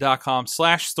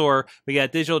sorgatronmedia.com/store. We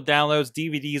got digital downloads,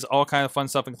 DVDs, all kind of fun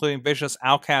stuff, including Vicious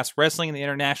Outcast Wrestling and the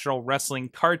International Wrestling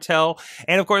Cartel.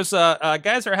 And of course,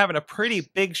 guys are having a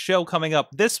pretty big show coming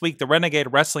up this week, the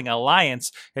Renegade Wrestling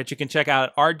Alliance, that you can check out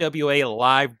at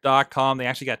rwalive.com. They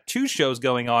actually got 2 shows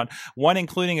going on, one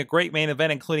including a great main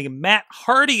event, including Matt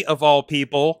Hardy of all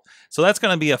people. So that's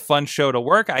going to be a fun show to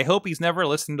work. I hope he's never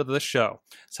listened to this show.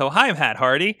 So hi, Matt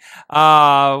Hardy.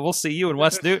 We'll see you in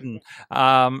West Newton.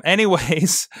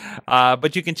 Anyways,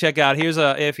 but you can check out,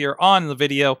 if you're on the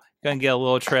video, you're going to get a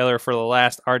little trailer for the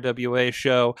last RWA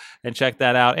show and check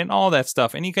that out and all that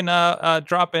stuff. And you can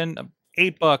drop in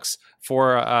 $8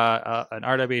 for an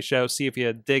RWA show. See if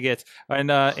you dig it, and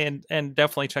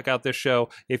definitely check out this show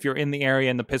if you're in the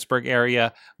area, in the Pittsburgh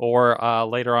area, or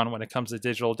later on when it comes to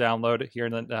digital download here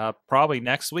in the probably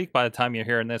next week. By the time you're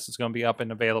hearing this, it's going to be up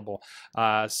and available.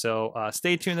 So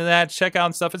stay tuned to that. Check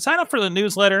out stuff and sign up for the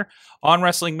newsletter on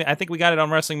Wrestling. I think we got it on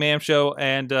Wrestling Mayhem Show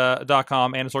and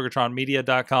 .com and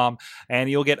sorgatronmedia.com, and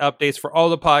you'll get updates for all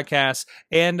the podcasts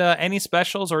and any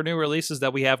specials or new releases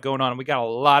that we have going on. We got a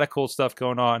lot of cool stuff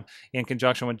going on in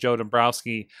conjunction with Joe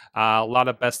Dombrowski. A lot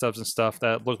of best ofs and stuff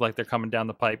that look like they're coming down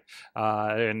the pipe.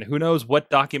 And who knows what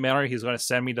documentary he's going to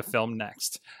send me to film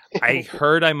next. I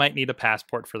heard I might need a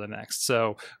passport for the next,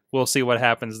 so we'll see what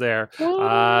happens there.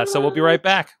 So we'll be right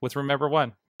back with Remember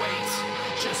When. Just wait,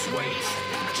 just wait,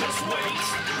 just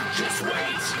wait, just wait.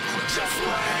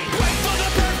 Wait for the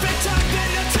perfect time,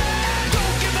 then attack.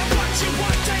 Don't give up what you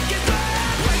want, take it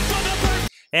back. Wait for the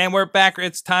perfect. And we're back.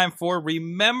 It's time for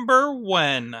Remember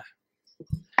When.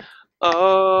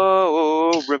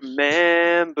 Oh,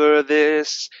 remember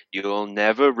this. You'll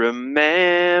never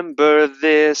remember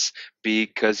this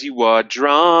because you are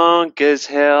drunk as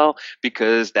hell,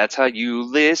 because that's how you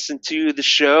listen to the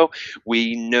show.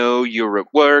 We know you're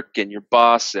at work and your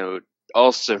boss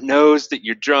also knows that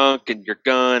you're drunk and you're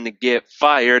gonna get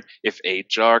fired. If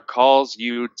HR calls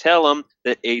you, tell them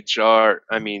that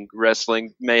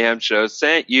Wrestling Mayhem Show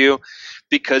sent you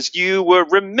because you were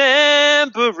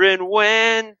remembering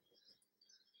when.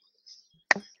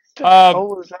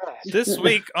 Was that? This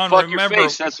week on Fuck Remember, your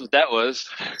face, that's what that was.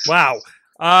 Wow.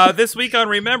 This week on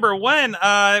Remember When,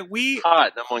 we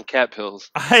Hot, I'm on cat pills.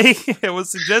 it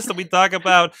was suggested we talk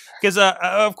about, because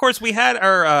of course we had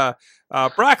our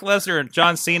Brock Lesnar and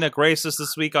John Cena grace us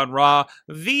this week on Raw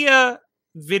via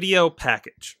video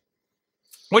package,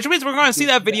 which means we're going to see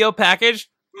that video package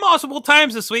multiple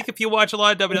times this week if you watch a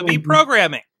lot of WWE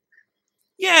programming.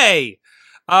 Yay!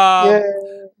 But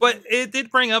it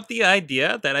did bring up the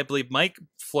idea that I believe Mike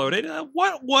floated.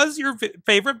 What was your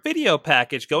favorite video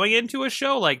package going into a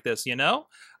show like this, you know?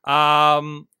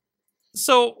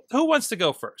 So who wants to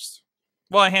go first?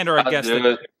 Well, I hand our guest.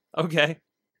 Okay.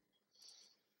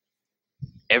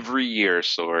 every year,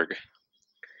 Sorg.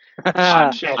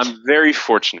 Shit. I'm very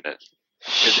fortunate.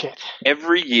 Shit.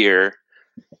 Every year,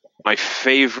 my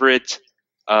favorite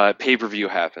pay-per-view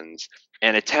happens,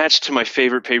 and attached to my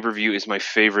favorite pay-per-view is my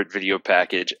favorite video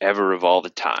package ever of all the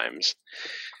times.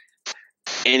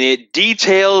 And it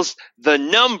details the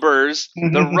numbers,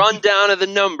 the rundown of the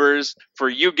numbers for,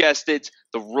 you guessed it,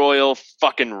 the Royal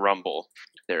fucking Rumble.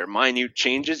 There are minute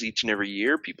changes each and every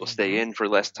year. People stay in for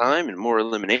less time and more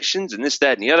eliminations and this,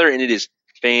 that, and the other, and it is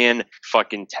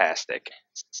fan-fucking-tastic.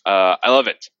 I love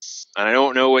it. And I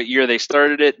don't know what year they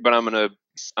started it, but I'm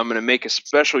gonna make a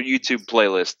special YouTube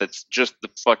playlist that's just the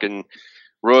fucking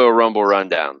Royal Rumble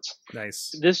rundowns.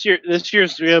 Nice. This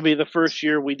year's gonna be the first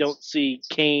year we don't see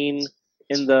Kane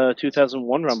in the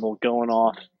 2001 Rumble going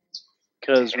off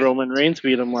because Roman Reigns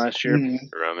beat him last year.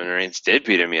 Roman Reigns did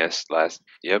beat him,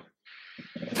 Yep.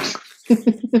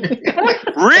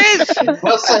 Riz!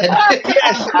 Well said.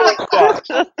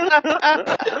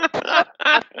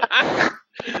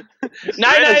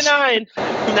 999.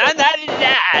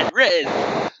 999, Riz.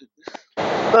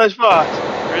 Lunchbox.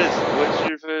 Riz, what's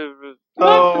your favorite?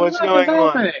 Oh, what's going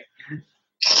on?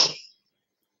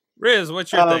 Riz,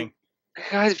 what's your thing?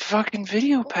 God, fucking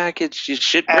video package, you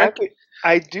shit I, brick.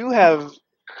 I do have.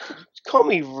 Call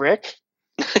me Rick.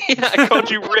 Yeah, I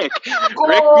called you Rick.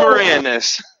 Rick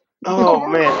Moranis. Oh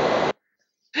man.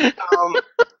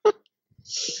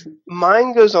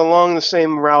 Mine goes along the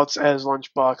same routes as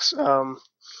Lunchbox.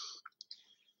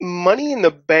 Money in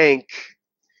the Bank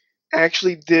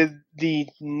actually did the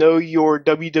Know Your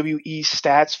WWE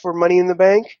stats for Money in the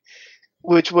Bank,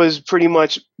 which was pretty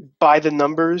much by the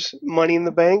numbers Money in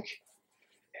the Bank.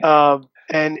 And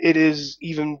it is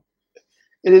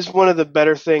one of the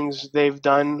better things they've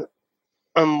done,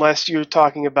 unless you're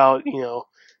talking about,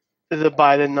 the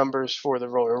by the numbers for the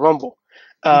Royal Rumble.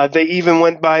 They even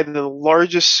went by the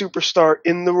largest superstar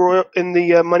in the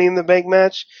Money in the Bank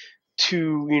match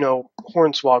to,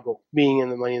 Hornswoggle being in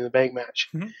the Money in the Bank match.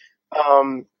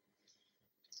 And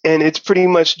it's pretty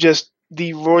much just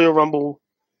the Royal Rumble.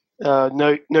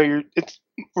 It's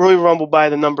Royal Rumble by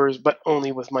the numbers, but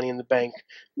only with Money in the Bank,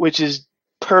 which is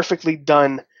perfectly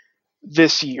done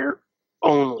this year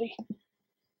only.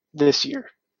 This year,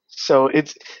 so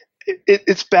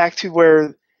it's back to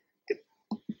where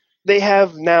they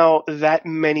have now that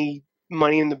many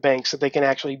Money in the Banks that they can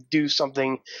actually do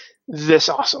something this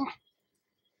awesome.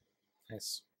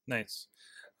 Nice.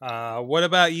 What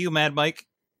about you, Mad Mike?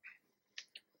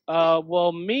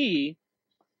 Well, my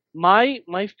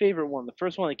favorite one, the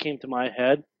first one that came to my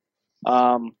head,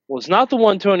 was not the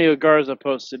one Antonio Garza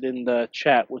posted in the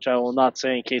chat, which I will not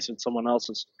say in case it's someone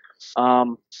else's.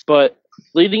 But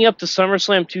leading up to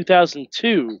SummerSlam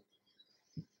 2002,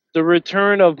 the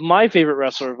return of my favorite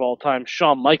wrestler of all time,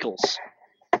 Shawn Michaels.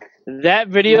 That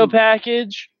video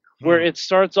package where it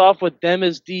starts off with them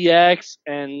as DX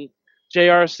and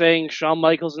JR saying Shawn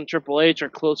Michaels and Triple H are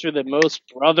closer than most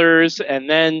brothers, and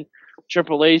then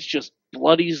Triple H just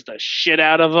bloodies the shit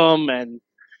out of them,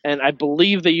 and I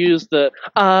believe they used the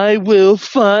 "I will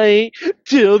fight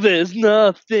till there's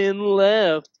nothing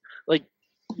left," like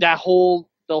the whole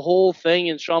thing,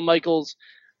 and Shawn Michaels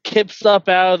kips up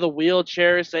out of the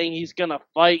wheelchair saying he's gonna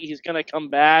fight, he's gonna come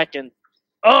back, and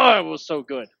it was so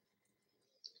good.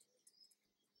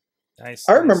 Nice.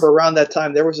 I remember around that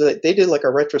time they did like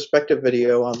a retrospective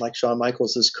video on like Shawn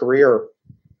Michaels' career,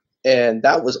 and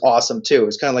that was awesome too. It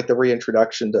was kind of like the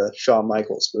reintroduction to Shawn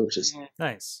Michaels, which is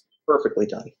nice. Perfectly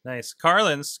done. Nice.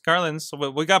 Carlin's.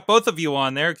 We got both of you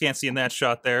on there. Can't see in that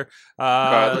shot there.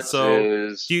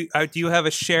 So do you have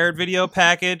a shared video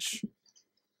package?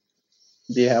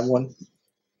 Do you have one?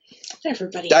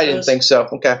 Everybody I didn't think so.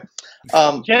 Okay.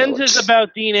 Jen's is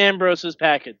about Dean Ambrose's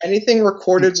package. Anything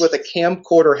recorded with a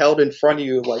camcorder held in front of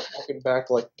you, like looking back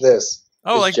like this.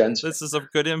 Oh, like Jen's. This is a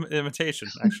good imitation,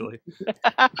 actually.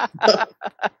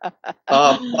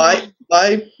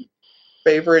 My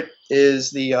favorite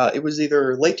is it was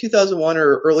either late 2001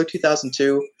 or early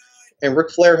 2002, and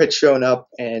Ric Flair had shown up,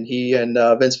 and he and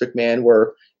Vince McMahon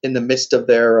were in the midst of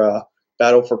their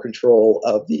battle for control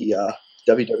of the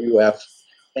WWF.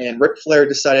 And Ric Flair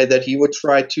decided that he would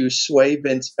try to sway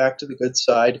Vince back to the good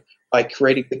side by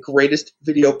creating the greatest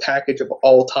video package of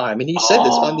all time. And he said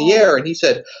this on the air, and he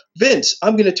said, "Vince,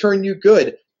 I'm going to turn you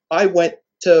good. I went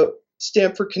to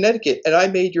Stamford, Connecticut, and I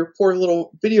made your poor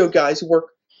little video guys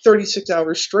work 36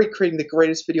 hours straight creating the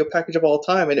greatest video package of all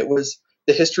time." And it was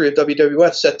the history of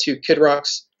WWF set to Kid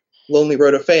Rock's Lonely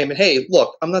Road of Fame. And hey,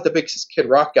 look, I'm not the biggest Kid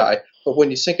Rock guy, but when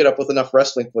you sync it up with enough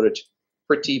wrestling footage,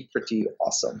 pretty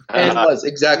awesome. And it was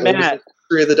exactly Matt, it was the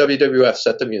history of the WWF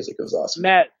set to music. It was awesome.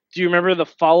 Matt, do you remember the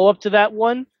follow-up to that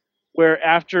one? Where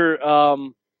after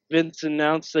Vince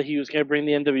announced that he was going to bring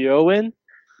the NWO in,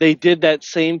 they did that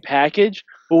same package,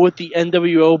 but with the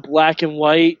NWO black and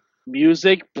white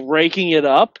music, breaking it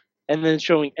up, and then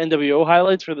showing NWO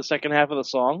highlights for the second half of the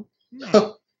song.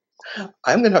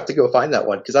 I'm gonna have to go find that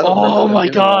one because I don't. Oh my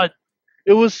god,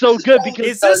 it was so good because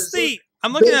Is this the?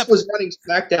 I'm looking Vince at. was running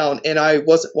SmackDown and I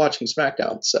wasn't watching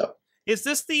SmackDown, so. Is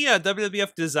this the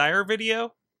WWF Desire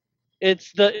video?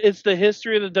 it's the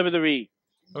history of the WWE.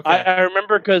 Okay. I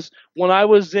remember because when I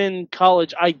was in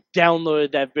college, I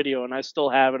downloaded that video and I still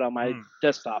have it on my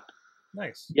desktop.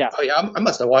 Nice. Yeah. Oh yeah, I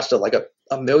must have watched it like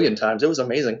a million times. It was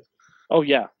amazing. Oh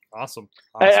yeah. Awesome.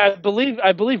 I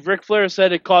believe Ric Flair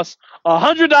said it costs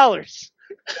 $100.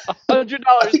 $100.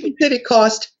 I think he did. It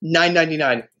cost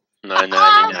 $9.99.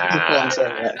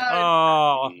 $9.99.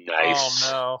 Oh,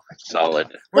 Nice. Oh no. Solid.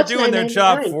 We're What's doing their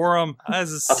job $9.99? for them.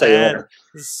 This is I'll tell you sad. later.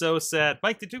 This is so sad.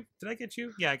 Mike, did I get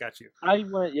you? Yeah, I got you. I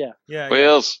went, yeah. Yeah.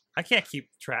 Wheels. I can't keep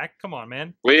track. Come on,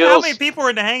 man. Wheels. How many people are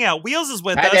in the hangout? Wheels is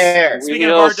with Hi us. there. Speaking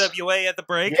Wheels. of RWA at the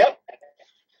break. Yep.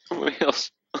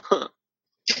 Wheels.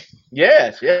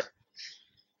 Yes.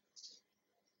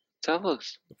 Tell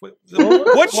us.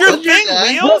 What's your thing,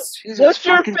 Wheels? What's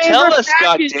your Fucking favorite tell us,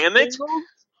 package, goddammit.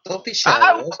 Don't be shy.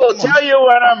 I Will. will Come on. tell you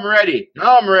when I'm ready.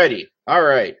 Now I'm ready. All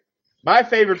right. My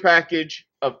favorite package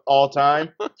of all time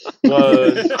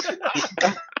was.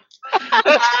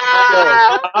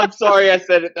 I'm sorry I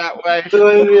said it that way.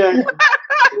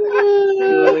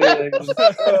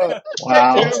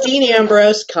 Wow. It's Dean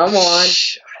Ambrose. Come on.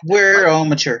 We're all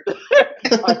mature.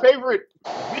 My favorite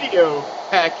video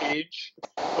package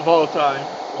of all time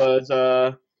was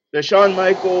the Shawn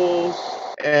Michaels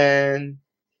and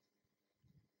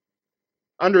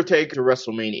Undertaker to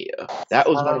WrestleMania. That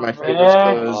was one of my favorites.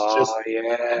 Oh, Just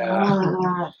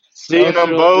yeah. seeing them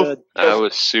real both. good. That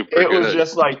was super It good. was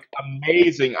just like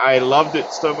amazing. I loved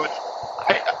it so much.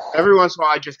 Every once in a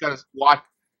while, I just gotta watch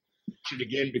it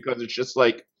again because it's just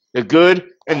like the good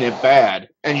and the bad,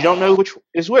 and you don't know which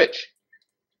is which.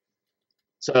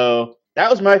 So that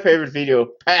was my favorite video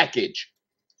package,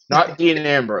 not Dean and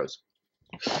Ambrose.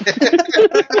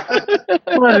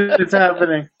 What is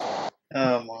happening?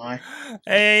 Oh my.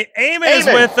 Hey, Eamon is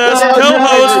Eamon. with us, Oh,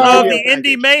 co-host no. of the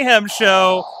Indie Mayhem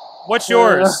Show. What's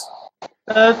yours?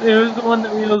 It was the one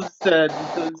that Wheels said.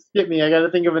 So skip me. I got to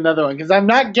think of another one because I'm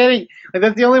not getting. Like,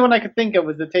 that's the only one I could think of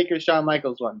was the Taker Shawn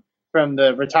Michaels one from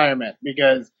the retirement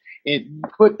because it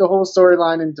put the whole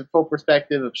storyline into full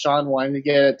perspective of Shawn wanting to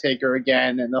get a Taker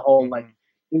again and the whole like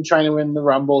him trying to win the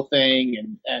Rumble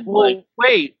thing and Well, like.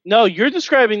 wait. No, you're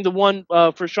describing the one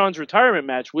for Sean's retirement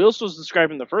match. Wheels was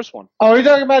describing the first one. Oh, you're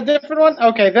talking about a different one?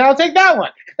 Okay, then I'll take that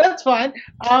one. That's fine.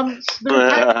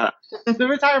 The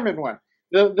retirement one.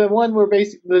 The one where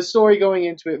basically the story going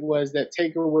into it was that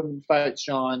Taker wouldn't fight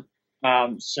Shawn.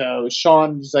 So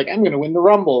Shawn was like, I'm going to win the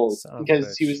Rumble Son of a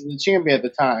because he bitch. was the champion at the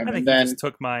time. I think And you then just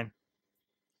took mine.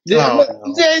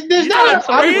 there's not.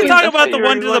 Are you talking about the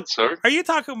one to the? Sir? Are you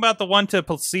talking about the one to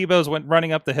placebos went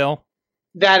running up the hill?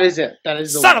 That is it. That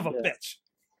is the Son one. of a bitch!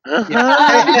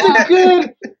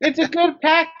 It's a good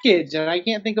package, and I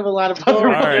can't think of a lot of other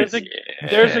All ones. right.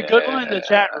 There's a good one in the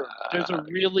chat room. There's a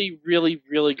really, really,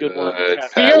 really good one in the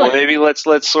chat room. Well, maybe let's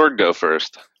let Sword go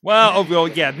first. Well,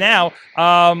 yeah. Now,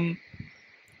 wow,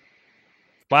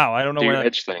 I don't know Do your where.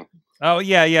 edge thing. Oh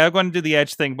yeah, I'm going to do the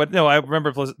edge thing, but no, I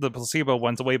remember the placebo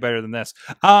one's way better than this.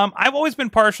 I've always been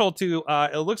partial to.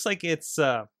 It looks like it's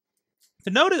the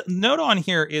note on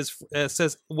here is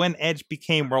says when Edge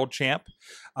became world champ.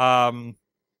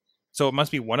 So it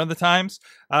must be one of the times.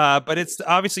 But it's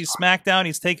obviously SmackDown.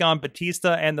 He's taking on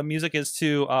Batista, and the music is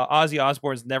to Ozzy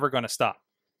Osbourne's "Never Gonna Stop."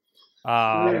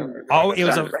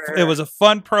 It was a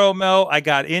fun promo. I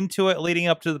got into it leading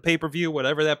up to the pay-per-view,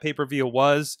 whatever that pay-per-view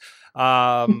was.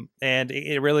 And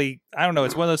it really, I don't know,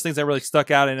 it's one of those things that really stuck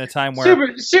out in a time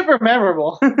where super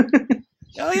memorable.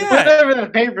 oh yeah, Whatever the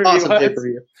pay-per-view Awesome was.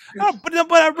 pay-per-view. oh,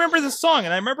 but I remember the song,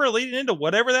 and I remember leading into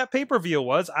whatever that pay-per-view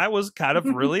was. I was kind of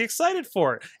really excited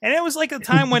for it, and it was like a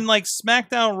time when like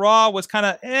SmackDown Raw was kind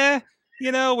of we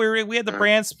had the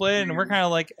brand split, and we're kind of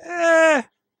like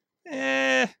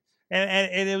and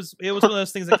it was one of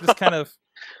those things that just kind of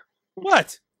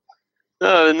what.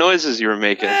 The noises you were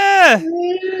making.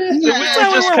 It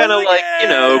They're just kind of like,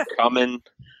 coming.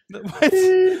 What?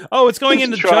 Oh, it's going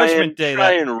into Judgment Day.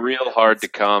 Trying real hard to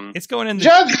come. It's going into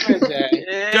Judgment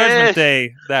Day. Judgment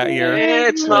Day that year.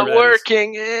 It's not Whatever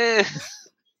that is.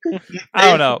 working. I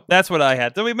don't know. That's what I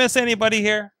had. Did we miss anybody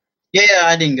here? Yeah,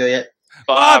 I didn't go yet.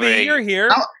 Bobby, you're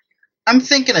here. I'm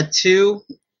thinking of two.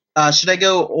 Should I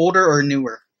go older or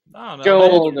newer? I don't know. Go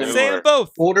older. Say it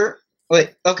both. Older.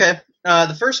 Wait. Okay.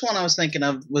 The first one I was thinking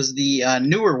of was the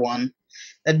newer one,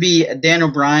 That'd be Dan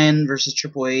O'Brien versus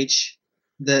Triple H,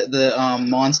 the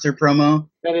Monster promo.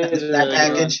 That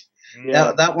package.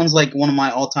 Yeah. That one's like one of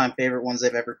my all-time favorite ones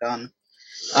they've ever done.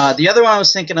 The other one I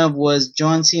was thinking of was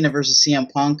John Cena versus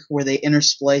CM Punk, where they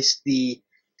interspliced the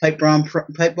pipe bomb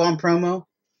promo.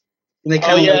 And they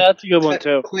That's a good one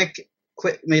too.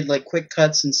 Made like quick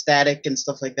cuts and static and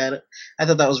stuff like that. I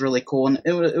thought that was really cool, and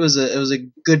it was a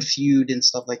good feud and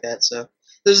stuff like that. So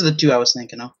those are the two I was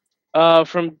thinking of.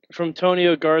 From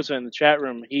Tonio Garza in the chat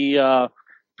room, he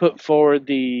put forward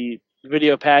the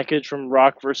video package from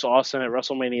Rock vs. Austin at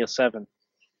WrestleMania 7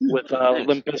 with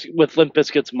Limp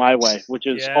Bizkit's "My Way," which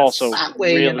is also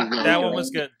really good. That one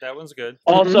was good. That one's good.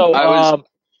 Also,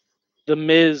 the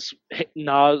Miz package.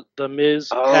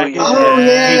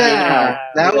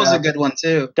 That was a good one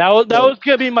too. That was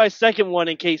gonna be my second one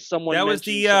in case someone. That was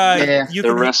the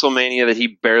WrestleMania that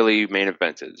he barely main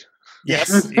evented.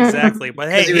 Yes, exactly.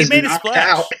 But hey, he made a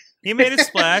splash. Out. He made a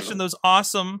splash, and the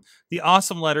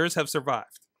awesome letters have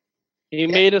survived. He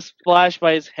made a splash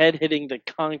by his head hitting the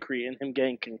concrete and him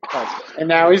getting concussed. And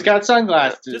now he's got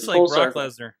sunglasses. Just like Brock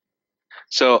Lesnar.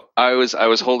 So I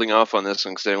was holding off on this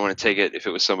one because I didn't want to take it if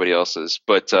it was somebody else's.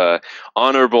 But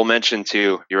honorable mention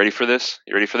to, you ready for this?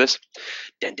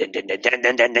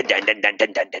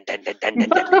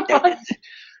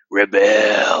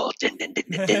 Rebel.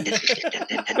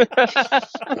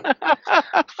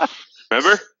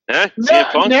 Remember?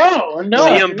 CM Punk? No.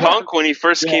 CM Punk when he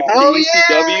first came to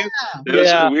ECW.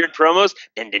 Those were weird promos.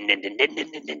 You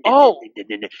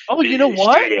know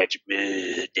what?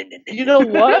 You know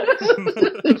what?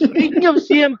 Speaking of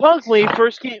CM Punk, when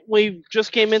he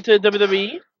just came into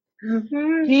WWE,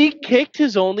 he kicked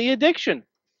his only addiction.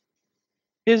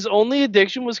 His only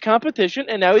addiction was competition,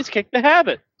 and now he's kicked the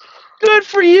habit. Good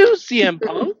for you, CM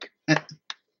Punk.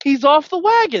 He's off the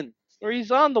wagon, or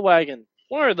he's on the wagon.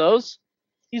 One of those.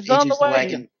 He's on the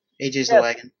wagon. AJ's the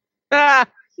wagon.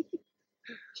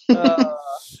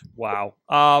 Wow. Wow.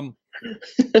 On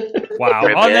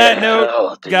that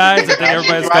note, guys, I think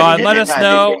everybody's gone. Let us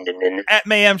know at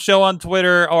Mayhem Show on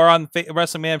Twitter or on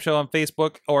Wrestling Mayhem Show on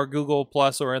Facebook or Google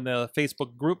Plus or in the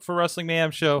Facebook group for Wrestling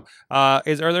Mayhem Show. Are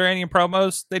there any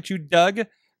promos that you dug?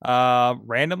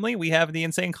 Randomly, we have the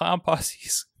Insane Clown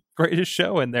Posse's greatest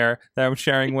show in there that I'm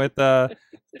sharing with the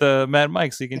Mad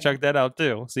Mike, so you can check that out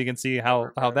too, so you can see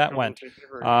how that went.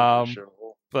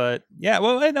 But yeah,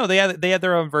 well, I know they had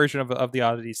their own version of the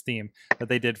Oddities theme that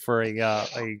they did for a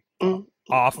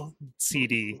off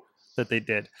CD that they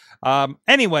did.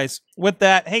 Anyways, with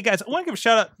that, hey guys, I want to give a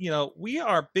shout out. We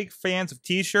are big fans of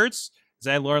T-shirts, as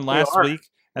I learned last week.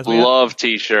 Love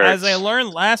T-shirts. As I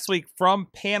learned last week from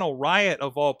Panel Riot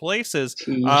of all places,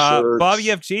 Bobby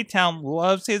F. J-Town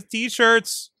loves his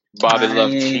T-shirts. Bobby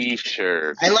loves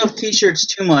T-shirts. I love T-shirts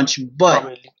too much,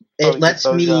 but it lets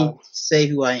me say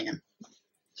who I am.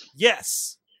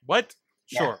 Yes. What?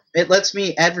 Sure. It lets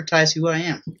me advertise who I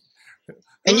am.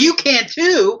 And you can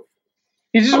too.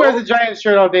 He just wears a giant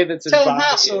shirt all day that says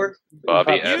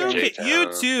Bobby.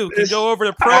 You too can go over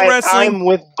to Pro Wrestling. I'm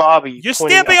with Bobby. You're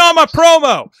stamping on my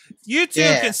promo. You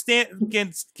too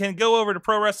can go over to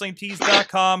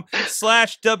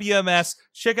ProWrestlingTees.com/WMS.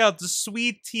 Check out the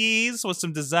sweet tees with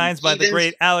some designs by the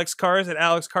great Alex Cars at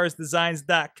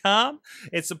AlexCarsDesigns.com.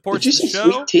 It supports the show.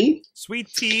 Sweet tea? Sweet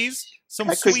tees.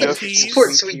 Some sweet tees.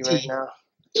 Support sweet tea. Right now.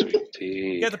 Sweet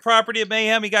tea. You got the property of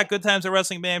Mayhem. You got Good Times at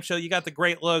Wrestling Mayhem Show. You got the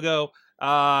great logo.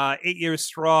 8 years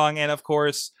strong, and of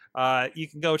course, you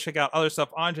can go check out other stuff.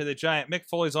 Andre the Giant, Mick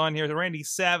Foley's on here, the Randy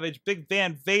Savage, Big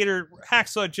Van Vader,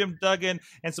 Hacksaw Jim Duggan,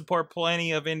 and support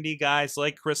plenty of indie guys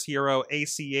like Chris Hero,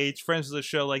 ACH, friends of the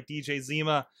show like DJ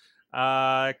Zima,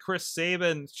 Chris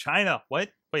Sabin, China.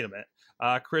 What? Wait a minute.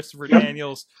 Christopher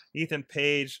Daniels, Ethan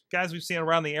Page, guys we've seen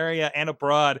around the area and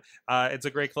abroad. It's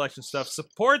a great collection of stuff.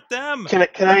 Support them. Can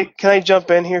I jump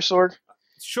in here, Sorg?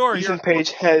 Sure. Ethan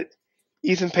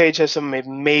Page has some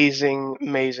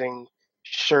amazing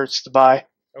shirts to buy.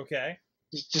 Okay.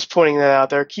 Just pointing that out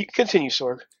there. Continue,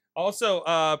 Sorg. Also,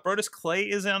 Brodus Clay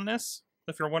is on this,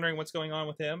 if you're wondering what's going on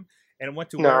with him, and what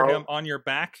to wear him on your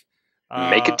back.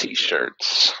 Make a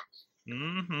T-shirts.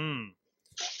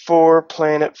 For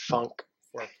Planet Funk.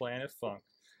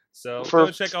 So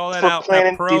go check all that out.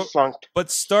 Planet Defunct.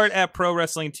 But start at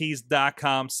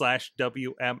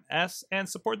ProWrestlingTees.com/WMS and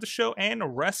support the show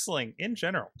and wrestling in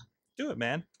general. Do it,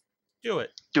 man. Do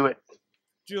it. Do it.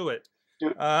 Do it. Do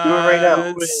it right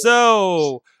now.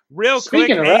 So, real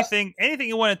Speaking quick, of anything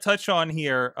you want to touch on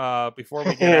here before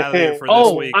we get out of here for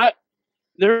this week?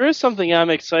 There is something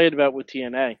I'm excited about with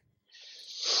TNA.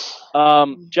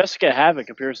 Jessica Havoc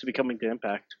appears to be coming to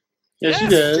Impact. Yes, she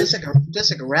does.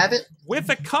 Just like a rabbit? With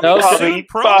a coming soon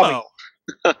promo.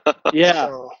 Yeah,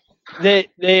 So,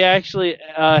 they actually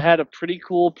had a pretty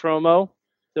cool promo.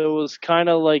 That was kind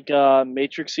of like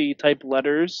Matrixy type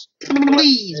letters,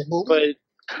 Please, bully.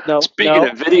 but no, Speaking no,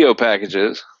 of video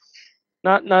packages,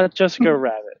 not Jessica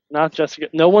Rabbit, not Jessica.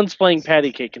 No one's playing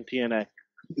Patty Cake in TNA,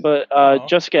 but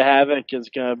Jessica Havoc is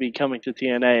gonna be coming to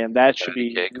TNA, and that should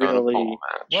be Cake on a really. pole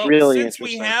match. Well, really since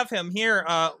we interesting. have him here,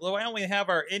 why don't we have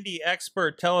our indie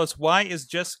expert tell us why is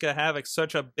Jessica Havoc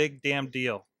such a big damn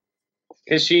deal?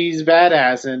 Because she's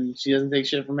badass and she doesn't take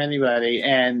shit from anybody,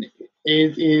 and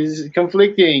it is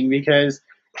conflicting because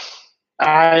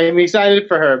I'm excited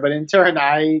for her, but in turn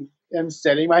I am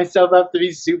setting myself up to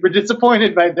be super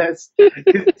disappointed by this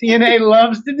because TNA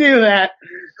loves to do that.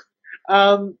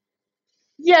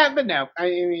 Yeah, but no, I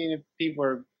mean, if people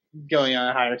are going on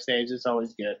a higher stage, it's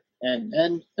always good,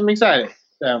 and I'm excited.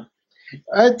 So.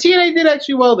 TNA did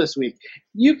actually well this week.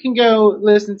 You can go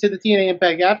listen to the TNA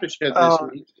Impact After Show this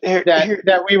week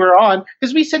that we were on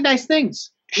because we said nice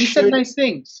things. We said nice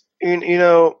things. you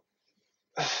know,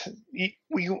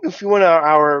 if you want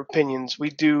our opinions,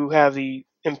 we do have the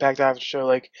Impact After Show,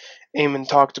 like Eamon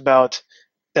talked about,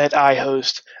 that I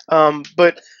host.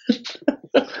 But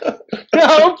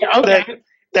Okay.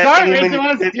 that Sorry, Eamon, Rachel,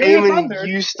 I was that stealing your Eamon thunder.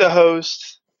 used to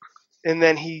host, and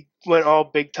then he went all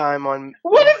big time on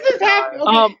What is this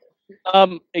happening?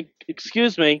 Okay.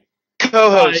 Excuse me.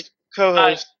 co-host.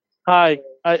 Hi,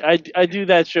 I do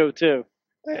that show too.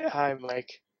 Hi,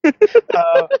 Mike.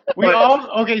 We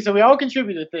all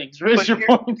contribute to things. Raise your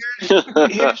points.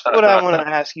 Here's what I want to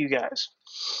ask you guys.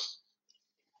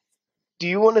 Do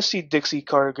you want to see Dixie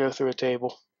Carter go through a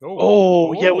table?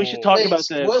 Oh, yeah, we should talk Hey, about this.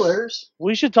 spoilers.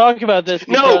 We should talk about this.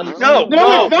 No, because- no,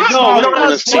 No, it's not. I don't no, want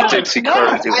to it's see not. Dixie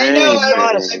Carter do I know.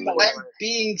 anything. I'm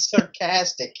being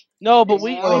sarcastic. No, but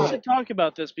we No. should talk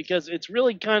about this because it's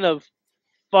really kind of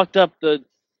fucked up the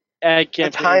ad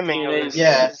campaign. timing of TNA. it.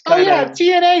 Yeah. Oh yeah,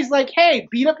 TNA's like, hey,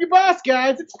 beat up your boss,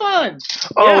 guys. It's fun.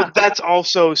 Oh, Yeah. that's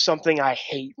also something I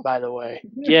hate, by the way.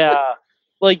 Yeah.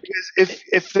 Like, Because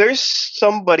if there's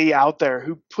somebody out there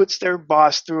who puts their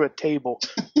boss through a table,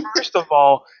 first of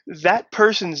all, that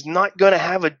person's not going to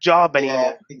have a job anymore.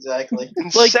 Yeah, exactly.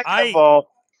 And Like, second of all,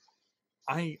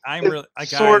 I'm really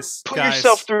Sword, put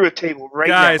yourself through a table right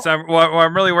guys, now.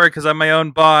 I'm really worried because I'm my own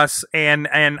boss, and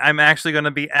I'm actually going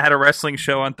to be at a wrestling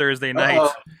show on Thursday night,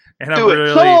 Uh-oh. and I'm Do it.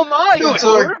 really, so am I. Do it.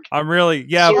 Sorg. I'm really,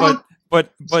 yeah, Swamp- but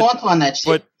Swamp on that shit.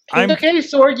 but I'm okay,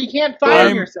 Sorg, you can't fire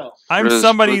I'm- yourself. I'm Chris,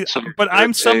 somebody, put some but I'm red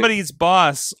tape. somebody's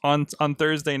boss on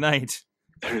Thursday night,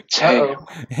 Uh-oh.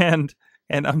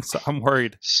 and I'm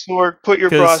worried Sword, put your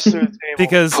 'Cause- boss through the table.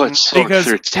 because Put Sorg because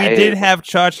through we tape. did have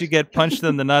Chachi get punched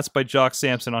in the nuts by Jock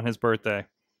Sampson on his birthday.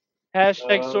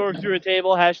 Hashtag Sorg through a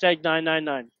table. Hashtag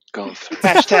 999. Going through.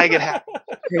 Hashtag it happened.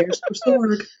 Prayers for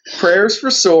Sorg. Prayers for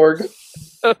Sorg.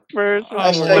 First, I'm a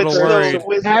Hashtag little so worried.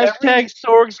 With hashtag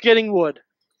Sorg's getting wood.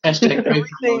 Hashtag pray for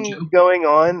everything Mojo. going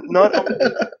on, not only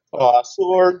Oh,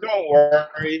 Sorg, don't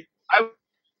worry. I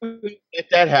wouldn't let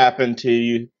that happen to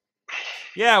you.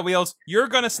 Yeah, Wheels, you're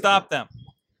gonna stop them.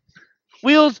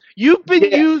 Wheels, you've been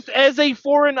Yeah. used as a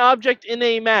foreign object in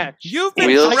a match. You've been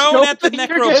Wheels? thrown at the I don't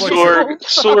think necro you're butcher. getting-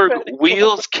 Sorg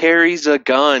Wheels carries a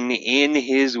gun in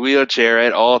his wheelchair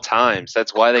at all times.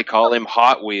 That's why they call him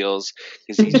Hot Wheels,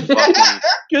 because he's fucking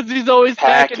Because he's always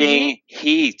packing packing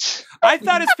heat. I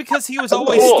thought it's because he was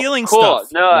always Cool, stealing cool. stuff.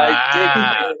 No,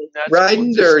 I did. That's Riding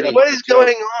what dirty. what is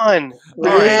going on?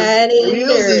 Wheels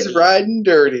is riding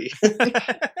dirty.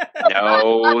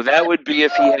 No, that would be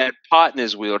if he had pot in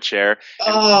his wheelchair,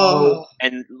 Oh.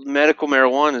 and medical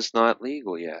marijuana is not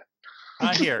legal yet.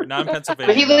 Not here, not in But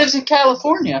Pennsylvania. he lives in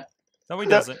California. No, he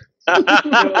doesn't. That's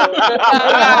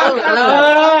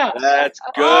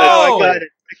good. Oh, I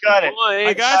got it.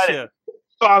 I got you.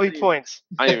 Bobby points.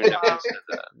 I didn't even know you said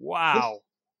that. Wow.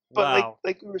 But Wow.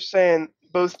 like we were saying,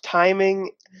 both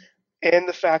timing and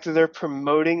the fact that they're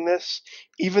promoting this,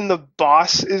 even the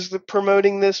boss is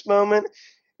promoting this moment,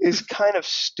 is kind of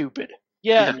stupid.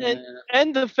 Yeah,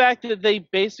 and the fact that they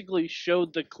basically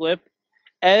showed the clip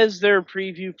as their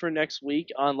preview for next week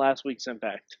on last week's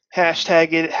Impact.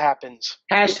 Hashtag it happens.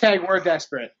 Hashtag we're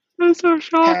desperate. That's so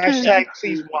shocking. Hashtag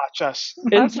please watch us.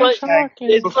 It's like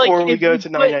it's Before like we if go you to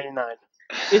put- 999.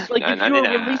 It's like if you were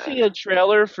 $9.99. releasing a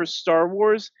trailer for Star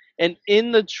Wars, and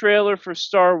in the trailer for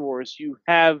Star Wars, you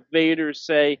have Vader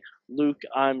say, "Luke,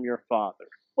 I'm your father."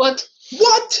 What?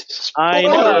 What? I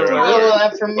Don't know. spoil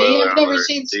that for me. Spoiler I've never alert.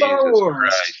 seen Star Jesus Wars.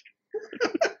 Christ.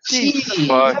 Jeez.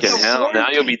 Fucking That's hell. warned Now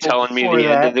you'll be people telling me before the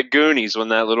end that. of the Goonies when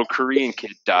that little Korean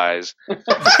kid dies.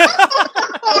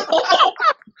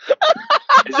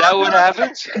 Is that what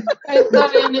happens? I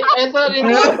thought Indiana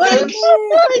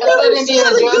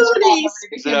Jones.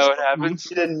 Is that what happens?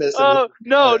 You didn't miss it. Oh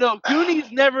no!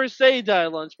 Goonies never say die,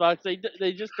 Lunchbox.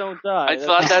 They just don't die. I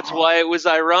thought that's why it was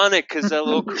ironic, because that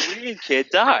little Korean kid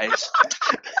dies.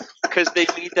 Because they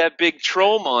meet that big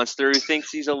troll monster who thinks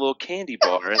he's a little candy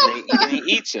bar, and he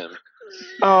eats him.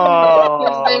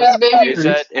 Oh, Is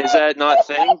that not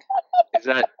thing? Is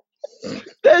that?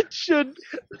 That should.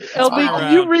 LB,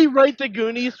 can you rewrite the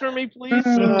Goonies for me, please? I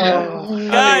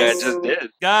think I just did.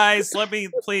 Guys, let me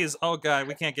please. Oh God,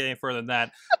 we can't get any further than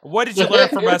that. What did you learn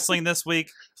from wrestling this week?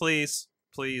 Please.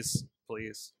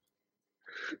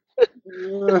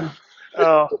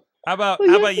 oh. How about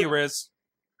you, Riz?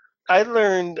 I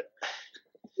learned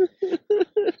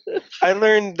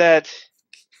that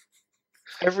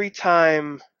every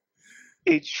time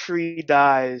a tree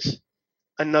dies,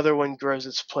 another one grows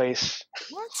its place.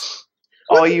 What?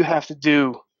 All you have to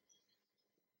do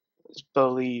is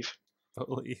believe.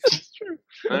 Believe. It's true.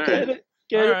 All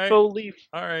Get right. it, believe.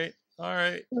 All right.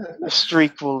 The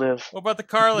streak will live. What about the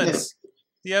Carlins?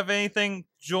 Do you have anything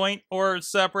joint or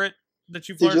separate that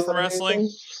you've Did learned you from learn wrestling?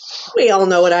 anything? We all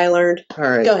know what I learned. All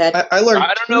right. Go ahead. I learned.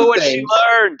 I don't know what she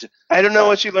learned. I don't know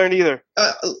what you learned either.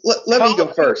 Let me go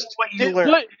first. What you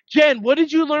learned? Jen, what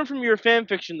did you learn from your fan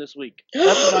fiction this week?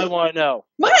 That's what I want to know.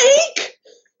 Mike!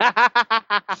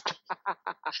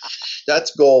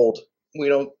 That's gold. We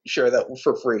don't share that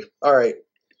for free. All right.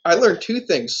 I learned two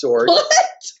things, Sword. What?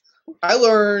 I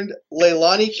learned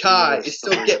Leilani Kai is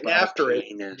still getting after it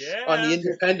Yeah. on the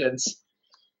Independents.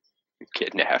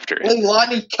 Getting after it.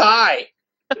 Leilani Kai.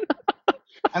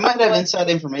 I might have inside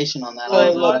information on that.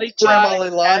 Leilani Grandma Kai,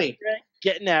 Leilani.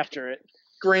 getting after it.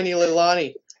 Granny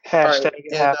Leilani. Hashtag Right, it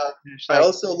and, happened. I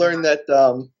also learned that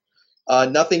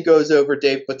nothing goes over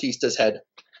Dave Bautista's head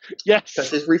Yes,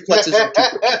 because his reflexes are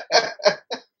too quick.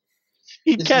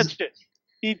 he'd catch it.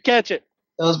 He'd catch it.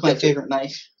 That was my favorite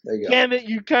knife. There you go. Damn it,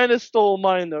 you kind of stole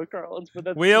mine though, Carlins. But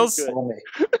that's Wheels? good. All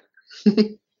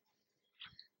me.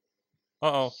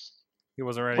 Uh-oh. He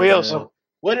wasn't ready. Wheels.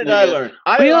 What did I learn?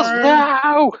 Wheels learned.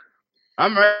 now.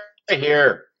 I'm right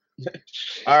here.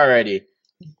 Alrighty.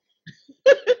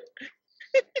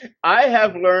 I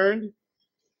have learned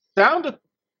sound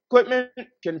equipment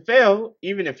can fail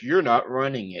even if you're not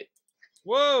running it.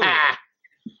 Whoa. Ah.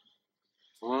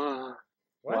 Whoa.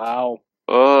 What? Wow.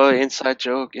 Oh, inside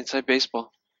joke. Inside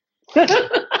baseball.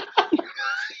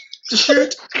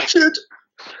 Shoot. I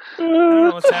don't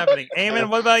know what's happening. Eamon,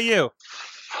 what about you?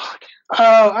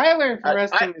 Oh, I learned from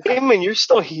wrestling. Hey, man, you're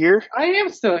still here? I am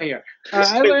still here.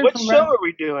 I Wait, learned what from show are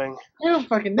we doing? I don't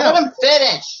fucking know. Let him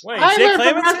finish. Wait, I Jake learned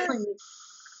from Clayman's here? wrestling.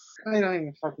 I don't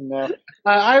even fucking know.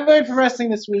 I learned from wrestling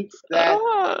this week that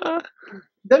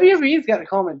WWE's got to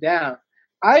calm it down.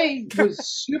 I was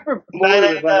super bored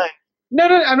with $9.99. No,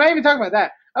 I'm not even talking about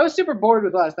that. I was super bored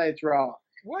with last night's Raw,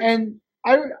 What? and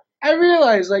I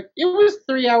realized like it was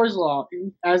 3 hours long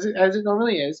as it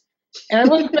normally is, and I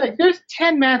looked back. There's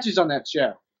 10 matches on that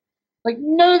show. Like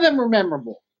none of them were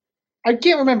memorable. I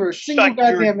can't remember a single Shut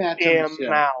your goddamn match on damn the show.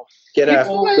 mouth. Get It's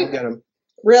after like- him. Get him.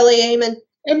 Really, Eamon?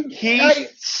 And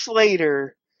Heath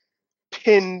Slater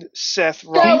pinned Seth That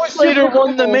Rollins. was Slater super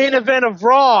won the cool. main event of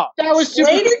Raw. that was super.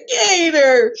 Slater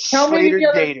Gator! Tell me Slater the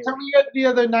other. Gator. Tell me the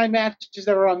other 9 matches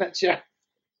that were on that show.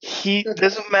 He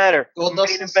doesn't matter. Gold Main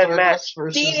Dust and event match. Stardust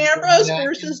versus Dean Ambrose Bryan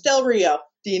versus Del Rio.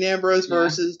 Dean Ambrose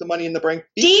versus the Money in the Bank.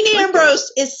 Dean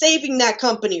Ambrose is saving that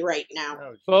company right now.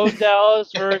 Bo Dallas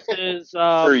versus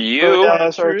For you.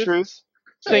 That's our truth.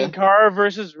 Sin Cara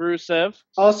versus Rusev.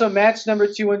 Also, match number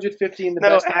 250 in the No,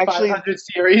 best of actually- 500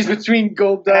 series between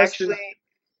Gold Dust Actually,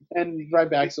 and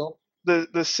Ryback.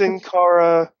 the Sin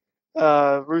Cara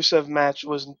Rusev match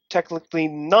was technically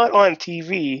not on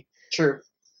TV. True.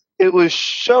 It was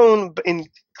shown in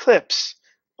clips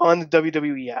on the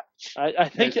WWE app. I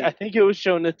think it was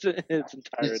shown in its entirety. Its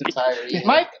entirety.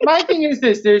 Yeah. My thing is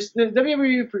this: the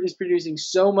WWE is producing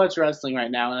so much wrestling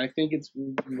right now, and I think it's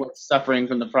what's suffering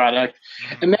from the product.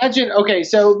 Imagine, okay,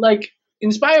 so like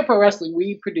Inspire Pro Wrestling,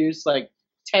 we produce like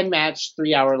 10 match,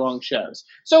 3 hour long shows.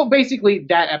 So basically,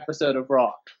 that episode of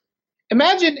Raw.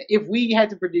 Imagine if we had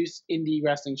to produce indie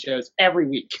wrestling shows every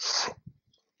week,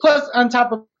 plus on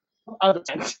top of other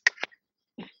things.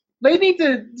 They need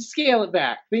to scale it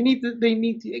back. They need to,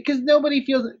 because nobody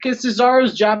feels, because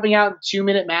Cesaro's dropping out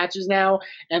 2-minute matches now,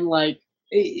 and like,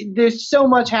 there's so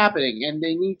much happening, and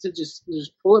they need to just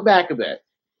pull it back a bit,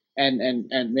 and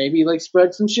maybe like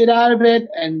spread some shit out a bit,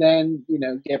 and then,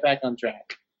 get back on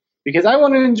track. Because I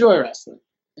want to enjoy wrestling.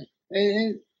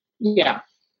 Yeah. That's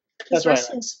Because right.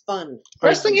 wrestling's fun.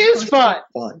 Wrestling is fun.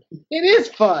 Fun. It is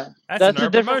fun. That's a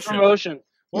an different promotion.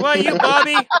 What about you,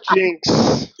 Bobby? Jinx.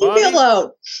 Leave me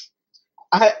alone.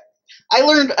 I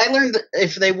learned that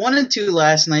if they wanted to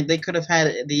last night, they could have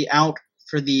had the out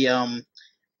for the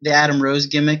Adam Rose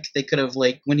gimmick. They could have,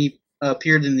 like, when he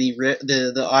appeared in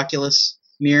the Oculus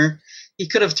mirror, he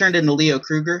could have turned into Leo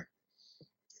Kruger,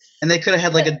 and they could have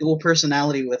had like a dual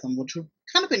personality with him, which would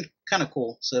kind of been kind of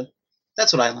cool. So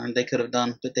that's what I learned they could have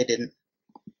done, but they didn't.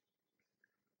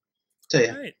 So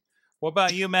yeah. Right. What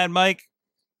about you, Mad Mike?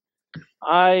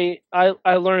 I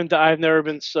learned that I've never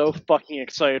been so fucking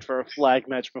excited for a flag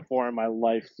match before in my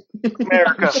life.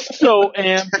 America. So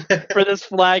amped for this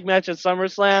flag match at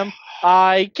SummerSlam.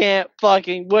 I can't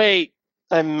fucking wait.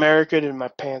 I'm American in my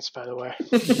pants, by the way.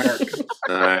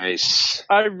 Nice.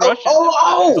 I rushed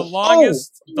The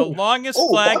longest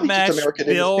flag Bobby match gets American in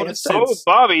his build pants. since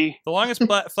Bobby. the longest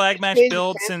flag match Hey,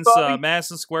 build pants, since Bobby?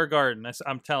 Madison Square Garden.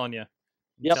 I'm telling you.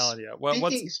 Yep. Telling you. What's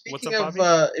Speaking up, of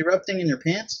Bobby? erupting in your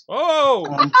pants, Oh,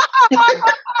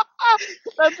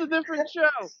 That's a different show.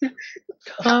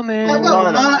 Come in.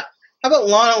 how about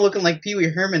Lana looking like Pee Wee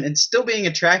Herman and still being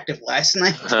attractive last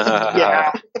night?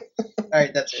 Yeah, All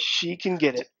right, that's it. she can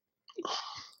get it.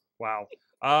 wow.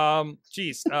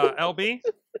 Geez, LB.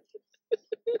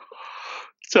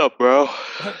 What's up, bro?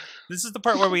 This is the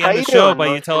part where we How end the you show doing, by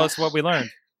you Mark? tell us what we learned.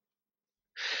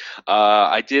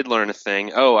 I did learn a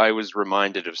thing. Oh, I was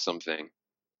reminded of something.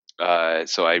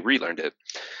 So I relearned it.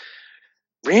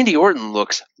 Randy Orton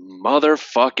looks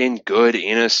motherfucking good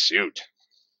in a suit.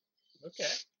 Okay.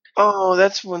 Oh,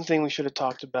 that's one thing we should have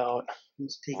talked about.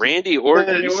 Randy Orton,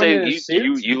 Randy you Orton say in a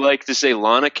suit? you like to say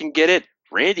Lana can get it?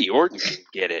 Randy Orton can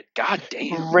get it. God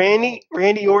damn.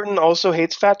 Randy Orton also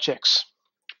hates fat chicks.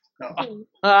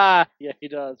 Yeah, he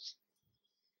does.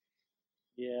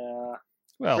 Yeah.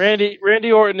 Well,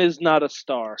 Randy Orton is not a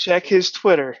star. Check his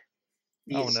Twitter.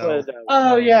 oh no.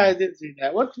 Oh yeah, I did see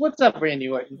that. What's up, Randy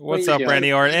Orton? What's What up, you doing?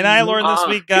 Randy Orton? And I learned this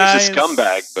week, guys. He's a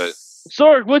scumbag, but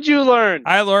Sorg, what'd you learn?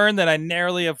 I learned that I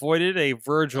narrowly avoided a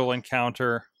Virgil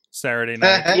encounter Saturday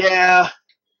night. Yeah.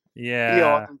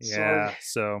 Yeah, awesome, yeah. sorry.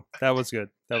 So that was good.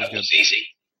 That was good. easy.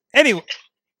 Anyway.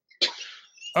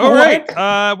 All right.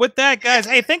 With that, guys,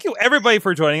 hey, thank you everybody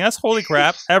for joining us. Holy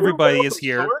crap, everybody is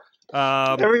here.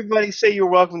 Everybody say you're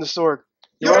welcome to Sorg.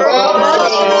 You're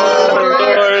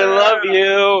I love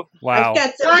you. Wow.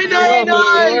 That's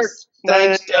Nice.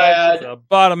 Thanks, Dad. It's a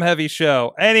bottom heavy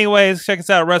show. Anyways, check us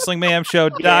out at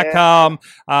WrestlingMayhemShow.com,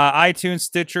 iTunes,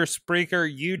 Stitcher, Spreaker,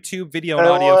 YouTube, video and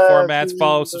audio formats.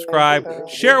 Follow, subscribe,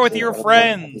 share with your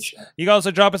friends. You can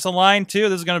also drop us a line too.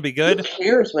 This is going to be good.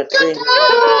 Here's what's being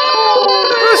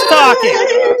Who's talking?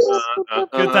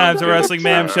 Good times at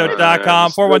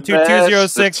WrestlingMayhemShow.com,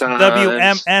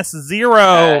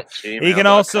 412-206-WMS0. You can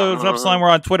also drop us a line. We're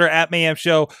on Twitter at Mayhem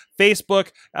Show, Facebook,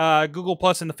 Google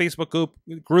Plus, and the Facebook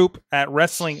group at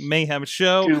Wrestling Mayhem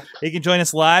Show. You can join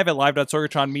us live at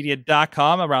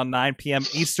live.sorgatronmedia.com around 9 p.m.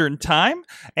 Eastern Time.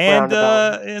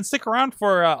 And stick around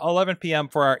for 11 p.m.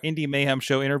 for our Indie Mayhem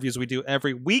Show interviews we do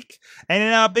every week.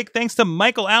 And big thanks to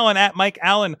Michael Allen at Mike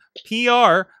Allen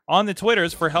PR on the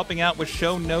Twitters for helping out with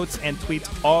show notes and tweets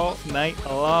all night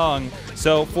long.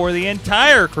 So for the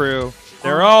entire crew,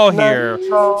 they're all here.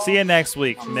 See you next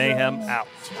week. Mayhem out.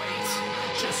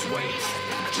 Just wait,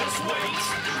 just wait,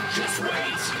 just wait.